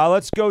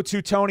 Let's go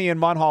to Tony in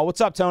Munhall. What's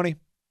up, Tony?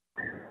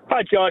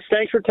 Hi, Josh.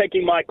 Thanks for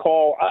taking my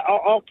call.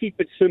 I'll keep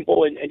it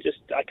simple and just,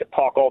 I could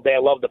talk all day. I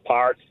love the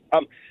Pirates.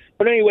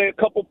 But anyway,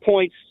 a couple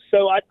points.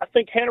 So I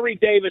think Henry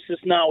Davis is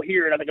now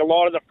here, and I think a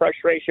lot of the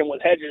frustration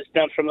with Hedges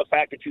stems from the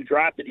fact that you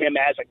drafted him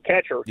as a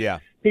catcher. Yeah.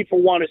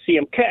 People want to see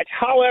him catch.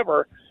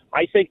 However,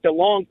 I think the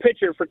long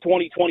picture for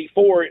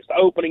 2024 is the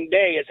opening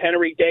day is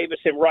Henry Davis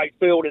in right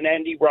field and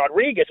Andy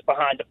Rodriguez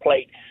behind the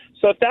plate.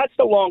 So if that's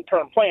the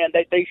long-term plan,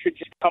 they should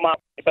just come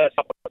out and fess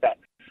up with that,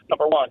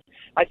 number one.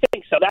 I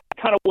think so. That's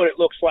kind of what it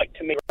looks like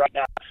to me right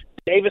now.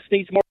 Davis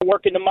needs more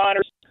work in the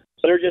minors,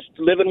 so they're just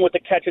living with the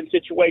catching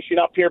situation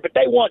up here. But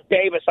they want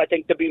Davis, I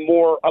think, to be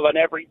more of an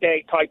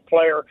everyday type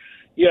player,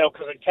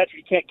 because a catcher,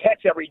 you can't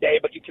catch every day,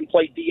 but you can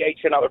play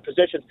DH in other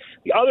positions.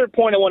 The other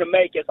point I want to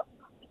make is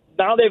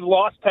now they've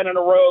lost 10 in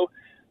a row.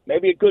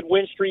 Maybe a good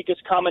win streak is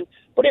coming.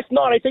 But if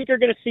not, I think you're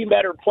going to see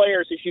better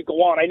players as you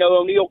go on. I know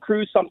O'Neal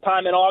Cruz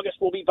sometime in August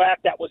will be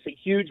back. That was a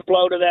huge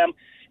blow to them.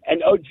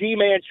 And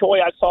G-Man Choi,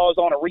 I saw, is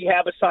on a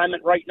rehab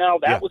assignment right now.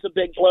 That was a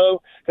big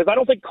blow because I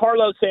don't think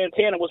Carlos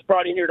Santana was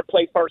brought in here to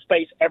play first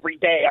base every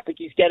day. I think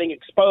he's getting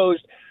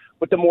exposed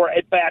with the more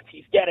at-bats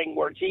he's getting,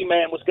 where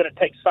G-Man was going to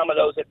take some of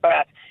those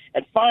at-bats.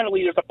 And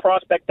finally, there's a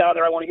prospect out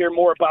there I want to hear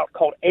more about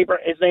called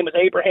his name is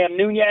Abraham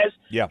Nunez.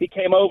 Yeah. He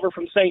came over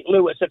from St.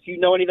 Louis. If you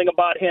know anything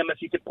about him,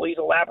 if you could please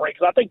elaborate,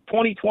 because I think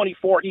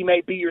 2024 he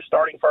may be your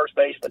starting first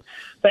baseman.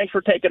 Thanks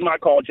for taking my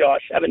call,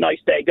 Josh. Have a nice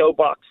day. Go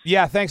Bucks.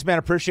 Yeah, thanks, man.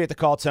 Appreciate the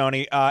call,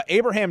 Tony.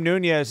 Abraham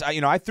Nunez,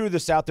 I threw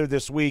this out there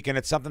this week, and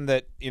it's something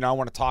that, I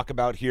want to talk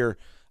about here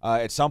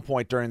at some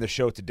point during the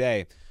show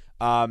today.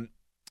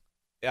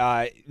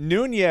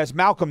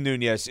 Malcolm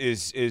Nunez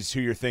is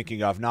who you're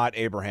thinking of, not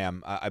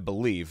Abraham, I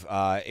believe.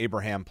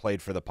 Abraham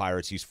played for the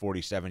Pirates. He's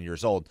 47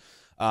 years old.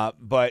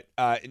 But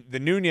the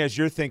Nunez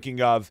you're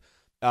thinking of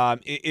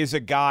is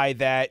a guy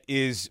that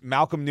is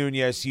Malcolm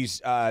Nunez. He's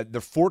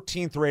the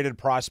 14th rated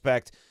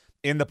prospect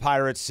in the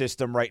Pirates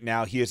system right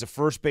now. He is a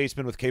first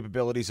baseman with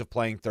capabilities of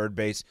playing third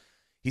base.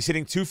 He's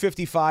hitting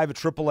 .255 at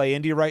AAA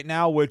Indy right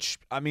now, which,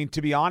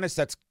 to be honest,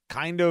 that's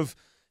kind of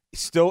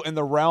still in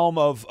the realm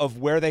of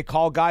where they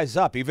call guys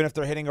up, even if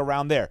they're hitting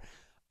around there.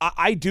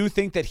 I do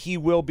think that he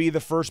will be the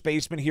first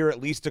baseman here,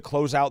 at least to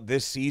close out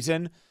this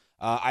season.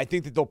 I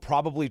think that they'll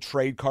probably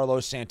trade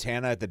Carlos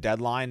Santana at the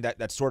deadline.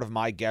 That's sort of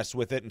my guess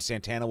with it, and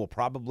Santana will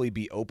probably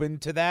be open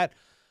to that.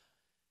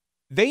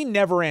 They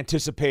never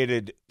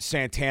anticipated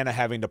Santana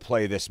having to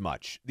play this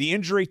much. The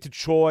injury to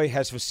Choi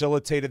has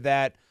facilitated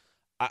that,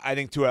 I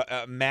think, to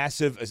a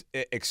massive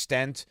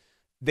extent.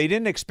 They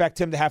didn't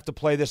expect him to have to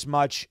play this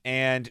much,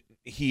 and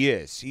he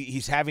is.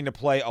 He's having to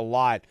play a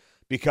lot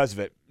because of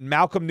it.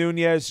 Malcolm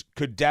Nunez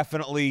could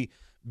definitely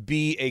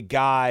be a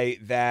guy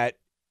that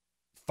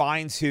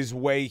finds his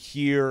way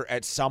here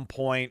at some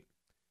point.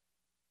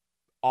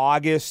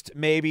 August,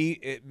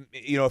 maybe.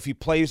 If he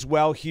plays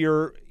well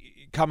here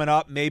coming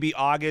up, maybe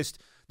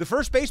August. The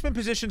first baseman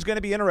position is going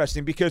to be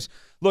interesting because,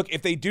 look,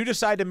 if they do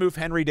decide to move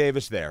Henry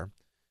Davis there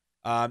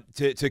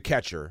to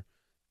catcher,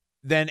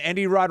 then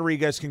Endy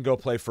Rodriguez can go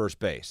play first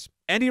base.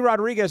 Endy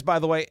Rodriguez, by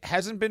the way,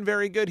 hasn't been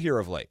very good here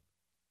of late.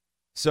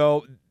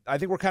 So I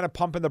think we're kind of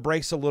pumping the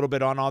brakes a little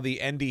bit on all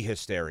the Endy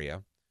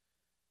hysteria.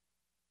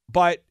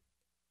 But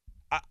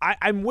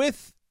I'm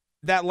with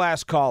that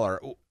last caller.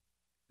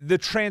 The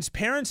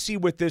transparency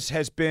with this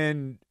has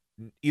been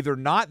either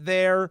not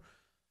there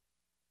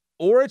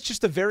or it's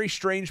just a very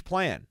strange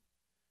plan.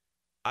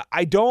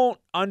 I don't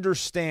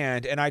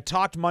understand, and I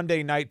talked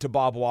Monday night to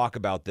Bob Walk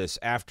about this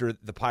after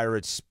the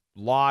Pirates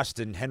lost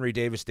and Henry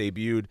Davis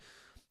debuted,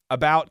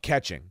 about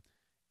catching.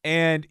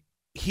 And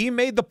he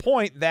made the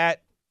point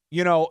that,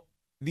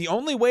 the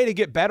only way to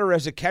get better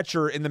as a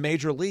catcher in the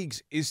major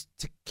leagues is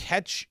to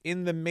catch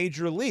in the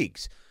major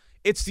leagues.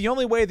 It's the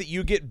only way that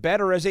you get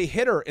better as a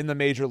hitter in the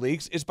major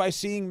leagues is by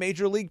seeing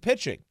major league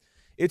pitching.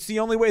 It's the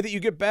only way that you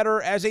get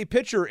better as a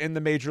pitcher in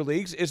the major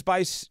leagues is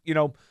by,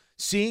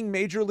 seeing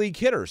major league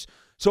hitters.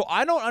 So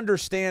I don't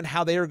understand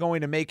how they are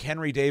going to make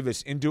Henry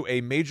Davis into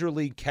a major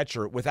league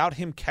catcher without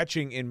him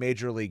catching in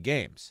major league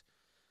games.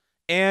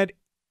 And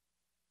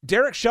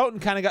Derek Shelton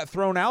kind of got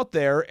thrown out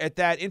there at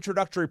that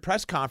introductory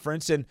press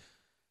conference, and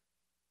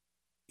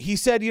he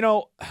said,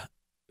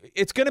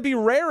 it's going to be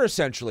rare,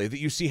 essentially, that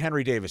you see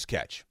Henry Davis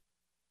catch.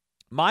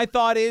 My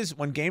thought is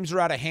when games are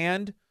out of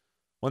hand,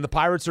 when the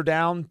Pirates are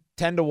down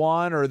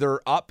 10-1 or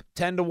they're up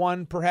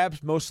 10-1,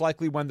 perhaps, most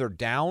likely when they're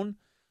down,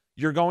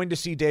 you're going to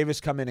see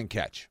Davis come in and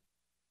catch.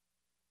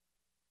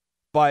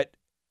 But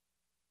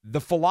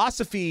the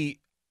philosophy,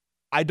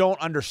 I don't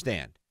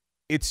understand.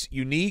 It's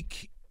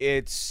unique.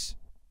 It's,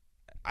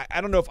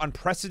 I don't know if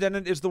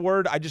unprecedented is the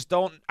word. I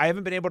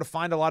haven't been able to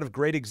find a lot of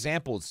great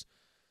examples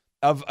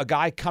of a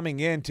guy coming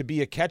in to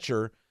be a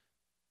catcher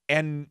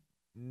and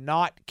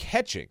not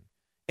catching.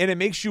 And it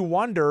makes you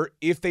wonder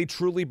if they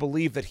truly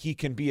believe that he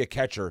can be a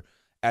catcher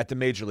at the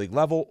major league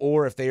level,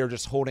 or if they are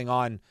just holding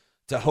on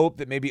to hope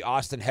that maybe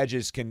Austin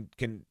Hedges can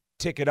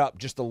tick it up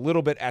just a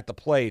little bit at the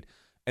plate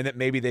and that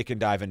maybe they can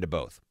dive into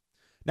both.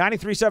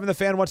 93.7 The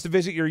Fan wants to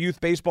visit your youth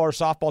baseball or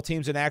softball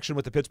teams in action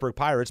with the Pittsburgh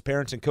Pirates.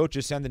 Parents and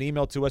coaches, send an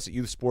email to us at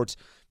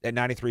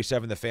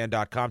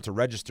youthsports@937thefan.com to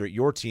register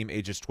your team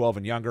ages 12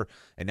 and younger.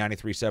 And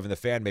 93.7 The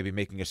Fan may be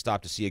making a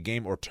stop to see a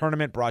game or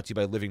tournament, brought to you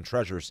by Living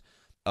Treasures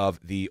of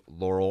the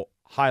Laurel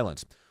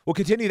Highlands. We'll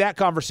continue that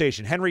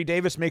conversation. Henry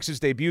Davis makes his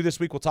debut this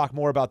week. We'll talk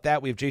more about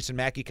that. We have Jason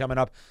Mackey coming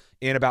up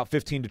in about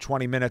 15 to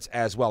 20 minutes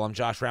as well. I'm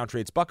Josh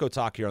Roundtree. It's Bucco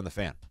Talk here on The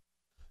Fan.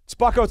 It's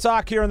Bucco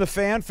Talk here on the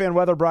Fan. Fan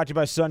weather brought to you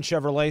by Sun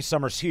Chevrolet.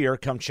 Summer's here.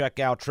 Come check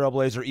out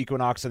Trailblazer,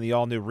 Equinox, and the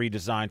all-new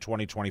redesigned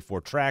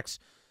 2024 tracks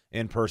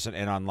in person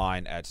and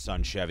online at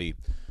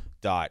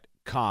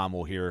sunchevy.com.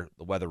 We'll hear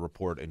the weather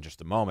report in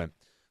just a moment.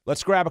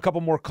 Let's grab a couple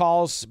more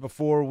calls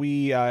before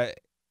we head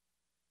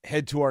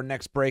to our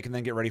next break and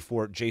then get ready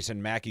for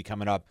Jason Mackey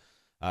coming up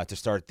to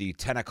start the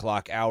 10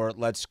 o'clock hour.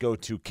 Let's go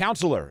to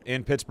Counselor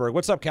in Pittsburgh.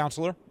 What's up,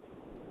 Counselor?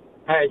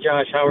 Hi,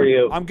 Josh. How are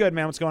you? I'm good,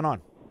 man. What's going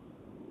on?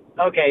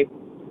 Okay.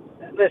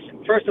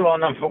 Listen, first of all,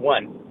 number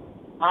one,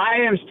 I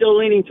am still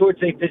leaning towards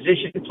a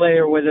position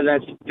player, whether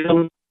that's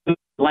Bill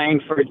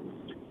Langford.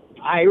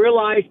 I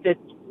realize that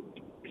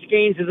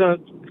Skeens is a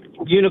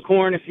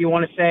unicorn, if you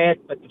want to say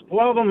it, but the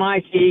problem I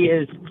see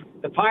is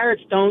the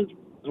Pirates don't,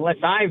 unless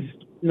I've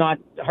not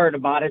heard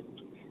about it,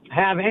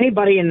 have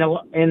anybody in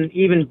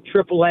even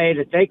AAA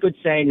that they could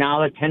say,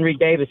 now that Henry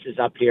Davis is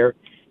up here,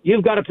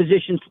 you've got a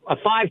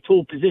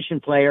five-tool position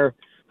player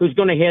who's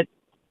going to hit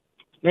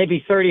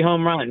maybe 30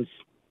 home runs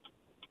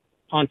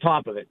on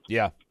top of it.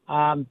 Yeah.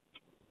 And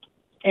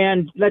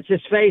let's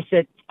just face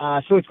it,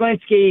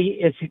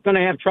 Switklinski is going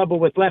to have trouble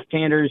with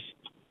left-handers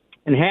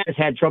and has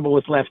had trouble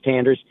with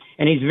left-handers,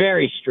 and he's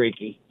very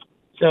streaky.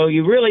 So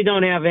you really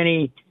don't have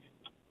any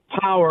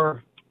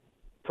power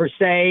per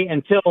se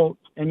and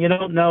you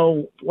don't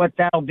know what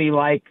that'll be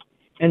like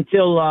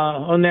until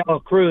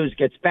Oneil Cruz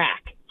gets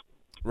back.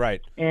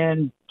 Right.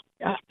 And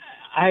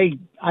I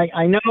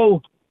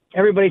know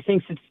everybody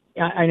thinks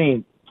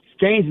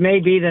Skeens may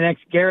be the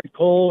next Garrett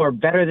Cole or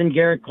better than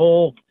Garrett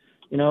Cole,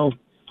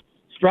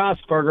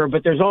 Strasburger,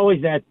 but there's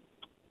always that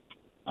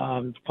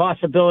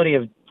possibility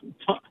of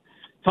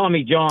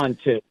Tommy John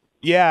too.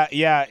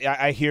 Yeah,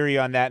 I hear you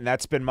on that, and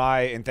that's been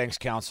and thanks,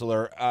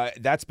 Counselor,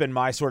 that's been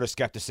my sort of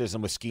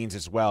skepticism with Skeens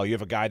as well. You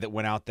have a guy that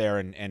went out there,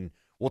 and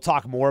we'll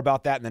talk more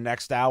about that in the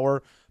next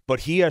hour,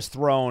 but he has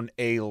thrown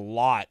a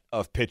lot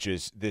of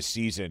pitches this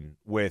season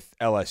with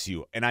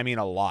LSU, and I mean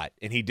a lot,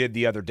 and he did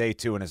the other day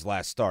too in his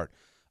last start.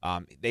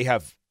 They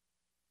have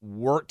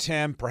worked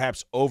him,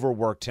 perhaps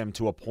overworked him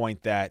to a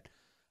point that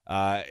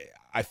I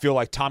feel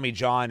like Tommy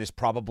John is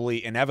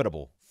probably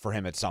inevitable for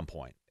him at some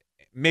point.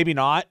 Maybe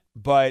not,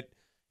 but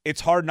it's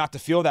hard not to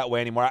feel that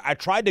way anymore. I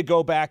tried to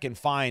go back and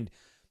find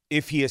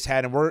if he has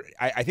had, and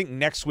I think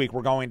next week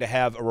we're going to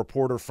have a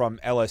reporter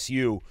from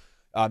LSU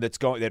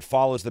that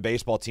follows the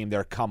baseball team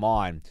there come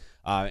on,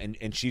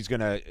 and she's going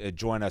to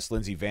join us,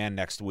 Lindsey Vann,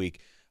 next week.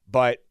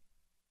 But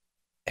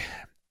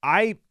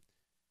I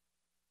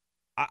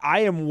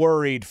am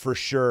worried for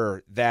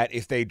sure that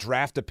if they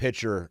draft a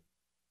pitcher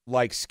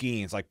like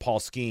Skeens, like Paul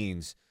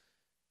Skeens,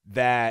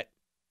 that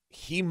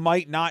he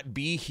might not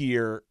be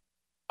here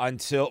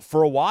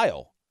for a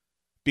while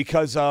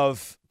because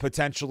of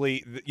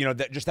potentially,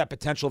 that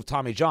potential of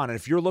Tommy John. And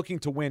if you're looking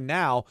to win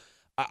now,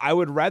 I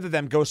would rather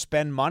them go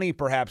spend money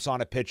perhaps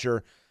on a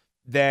pitcher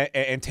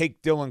and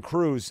take Dylan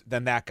Cruz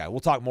than that guy. We'll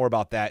talk more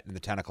about that in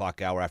the 10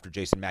 o'clock hour after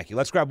Jason Mackey.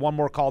 Let's grab one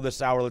more call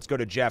this hour. Let's go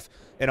to Jeff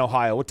in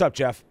Ohio. What's up,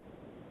 Jeff?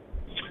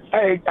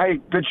 Hey,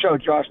 good show,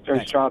 Josh.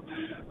 There's Sean.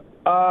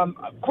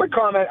 Quick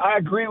comment. I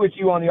agree with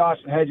you on the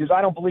Austin Hedges.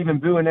 I don't believe in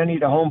booing any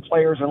of the home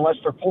players unless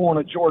they're pulling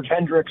a George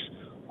Hendricks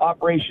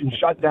operation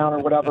shutdown or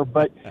whatever,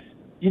 but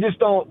you just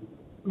don't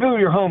boo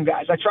your home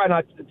guys. I try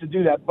not to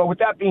do that. But with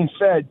that being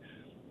said,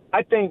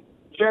 I think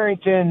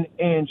Carrington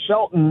and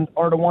Shelton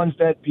are the ones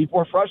that people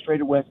are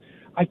frustrated with.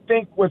 I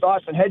think with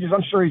Austin Hedges,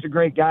 I'm sure he's a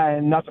great guy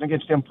and nothing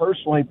against him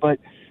personally, but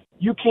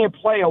you can't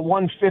play a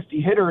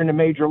 150 hitter in the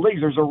major leagues.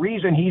 There's a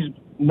reason he's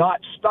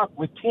not stuck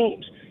with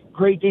teams.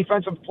 Great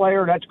defensive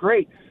player, that's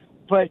great.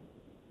 But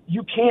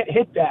you can't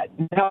hit that.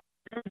 Now,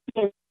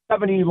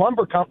 70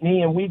 Lumber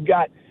Company, and we've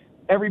got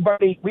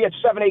everybody. We had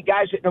 7-8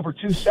 guys hitting over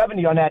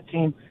 270 on that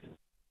team.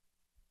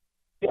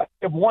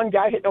 If one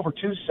guy hitting over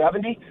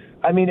 270,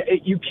 I mean,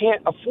 you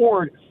can't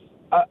afford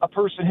a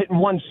person hitting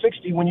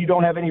 160 when you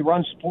don't have any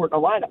run support in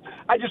the lineup.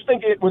 I just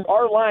think with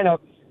our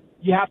lineup,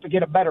 you have to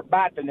get a better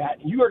bat than that.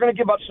 You are going to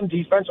give up some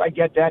defense. I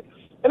get that.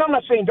 And I'm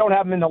not saying don't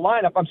have him in the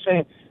lineup. I'm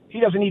saying he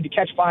doesn't need to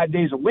catch 5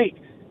 days a week.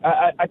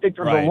 I think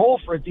there's a role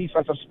for a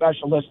defensive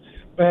specialist.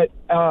 But,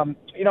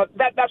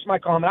 that's my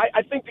comment.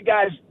 I think the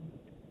guy's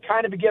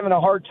kind of given a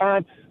hard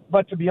time.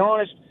 But to be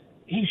honest,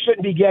 he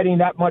shouldn't be getting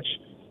that much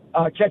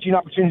catching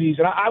opportunities.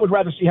 And I would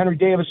rather see Henry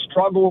Davis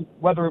struggle,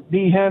 whether it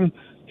be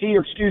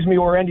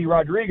or Andy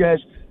Rodriguez,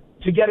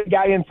 to get a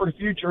guy in for the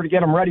future, to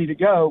get him ready to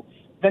go,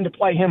 than to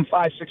play him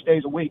 5-6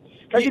 days a week.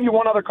 Can I give you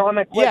one other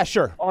comment? Yeah,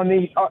 sure. On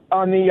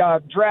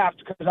the draft,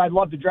 because I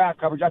love the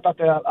draft coverage. I thought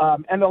the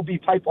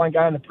MLB Pipeline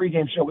guy on the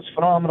pregame show was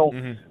phenomenal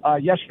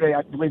yesterday,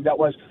 I believe that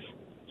was.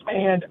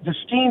 And the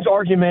Skeens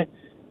argument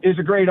is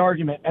a great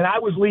argument. And I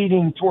was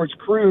leading towards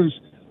Cruz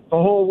the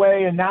whole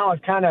way, and now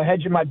I've kind of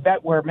hedging my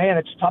bet where, man,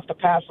 it's tough to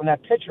pass on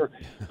that pitcher.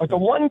 But the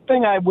one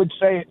thing I would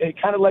say,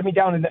 it kind of led me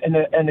down,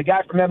 and the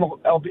guy from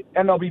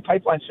MLB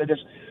Pipeline said this,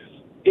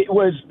 it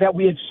was that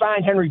we had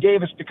signed Henry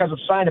Davis because of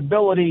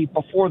signability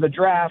before the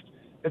draft,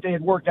 that they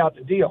had worked out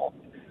the deal.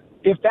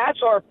 If that's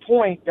our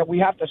point, that we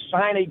have to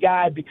sign a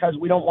guy because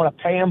we don't want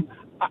to pay him,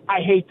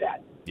 I hate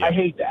that. Yeah. I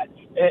hate that.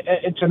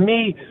 And to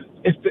me,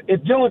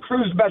 if Dylan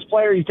Cruz is the best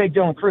player, you take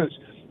Dylan Cruz.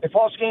 If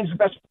Paul Skeens is the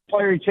best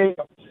player, you take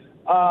him.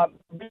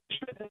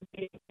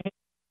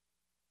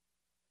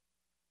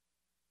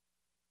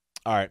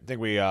 All right, I think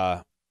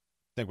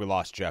we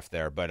lost Jeff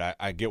there, but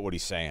I get what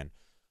he's saying.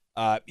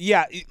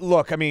 Yeah,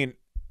 look, I mean,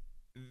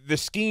 the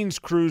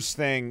Skeens Cruz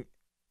thing,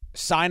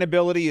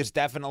 signability is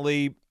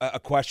definitely a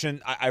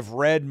question. I've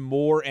read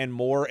more and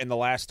more in the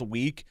last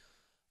week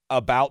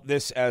about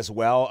this as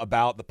well,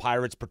 about the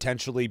Pirates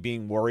potentially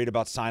being worried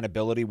about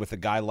signability with a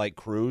guy like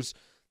Cruz.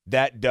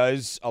 That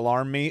does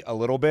alarm me a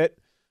little bit.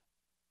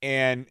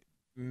 And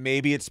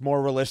maybe it's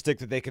more realistic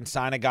that they can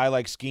sign a guy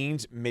like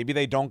Skeens. Maybe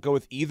they don't go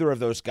with either of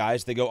those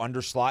guys. They go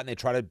under slot and they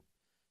try to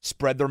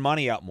spread their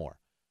money out more.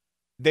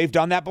 They've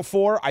done that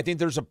before. I think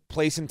there's a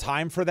place and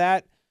time for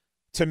that.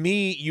 To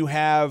me, you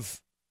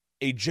have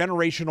a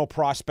generational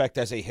prospect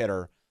as a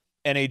hitter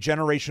and a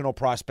generational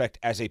prospect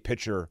as a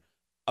pitcher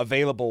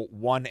available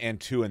 1 and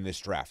 2 in this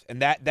draft.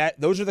 And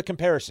those are the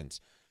comparisons.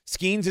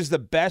 Skeens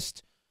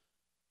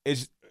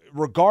is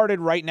regarded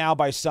right now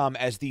by some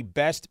as the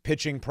best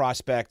pitching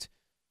prospect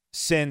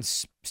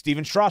since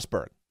Steven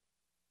Strasburg.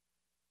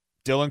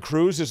 Dylan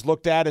Cruz is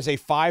looked at as a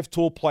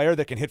 5-tool player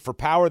that can hit for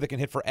power, that can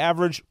hit for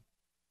average,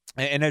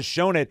 and has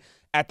shown it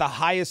at the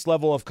highest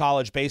level of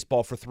college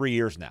baseball for 3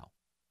 years now.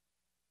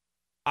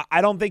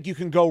 I don't think you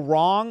can go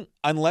wrong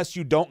unless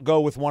you don't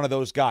go with one of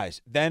those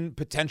guys. Then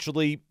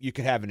potentially you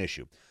could have an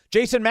issue.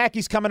 Jason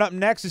Mackey's coming up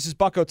next. This is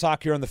Bucco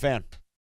Talk here on The Fan.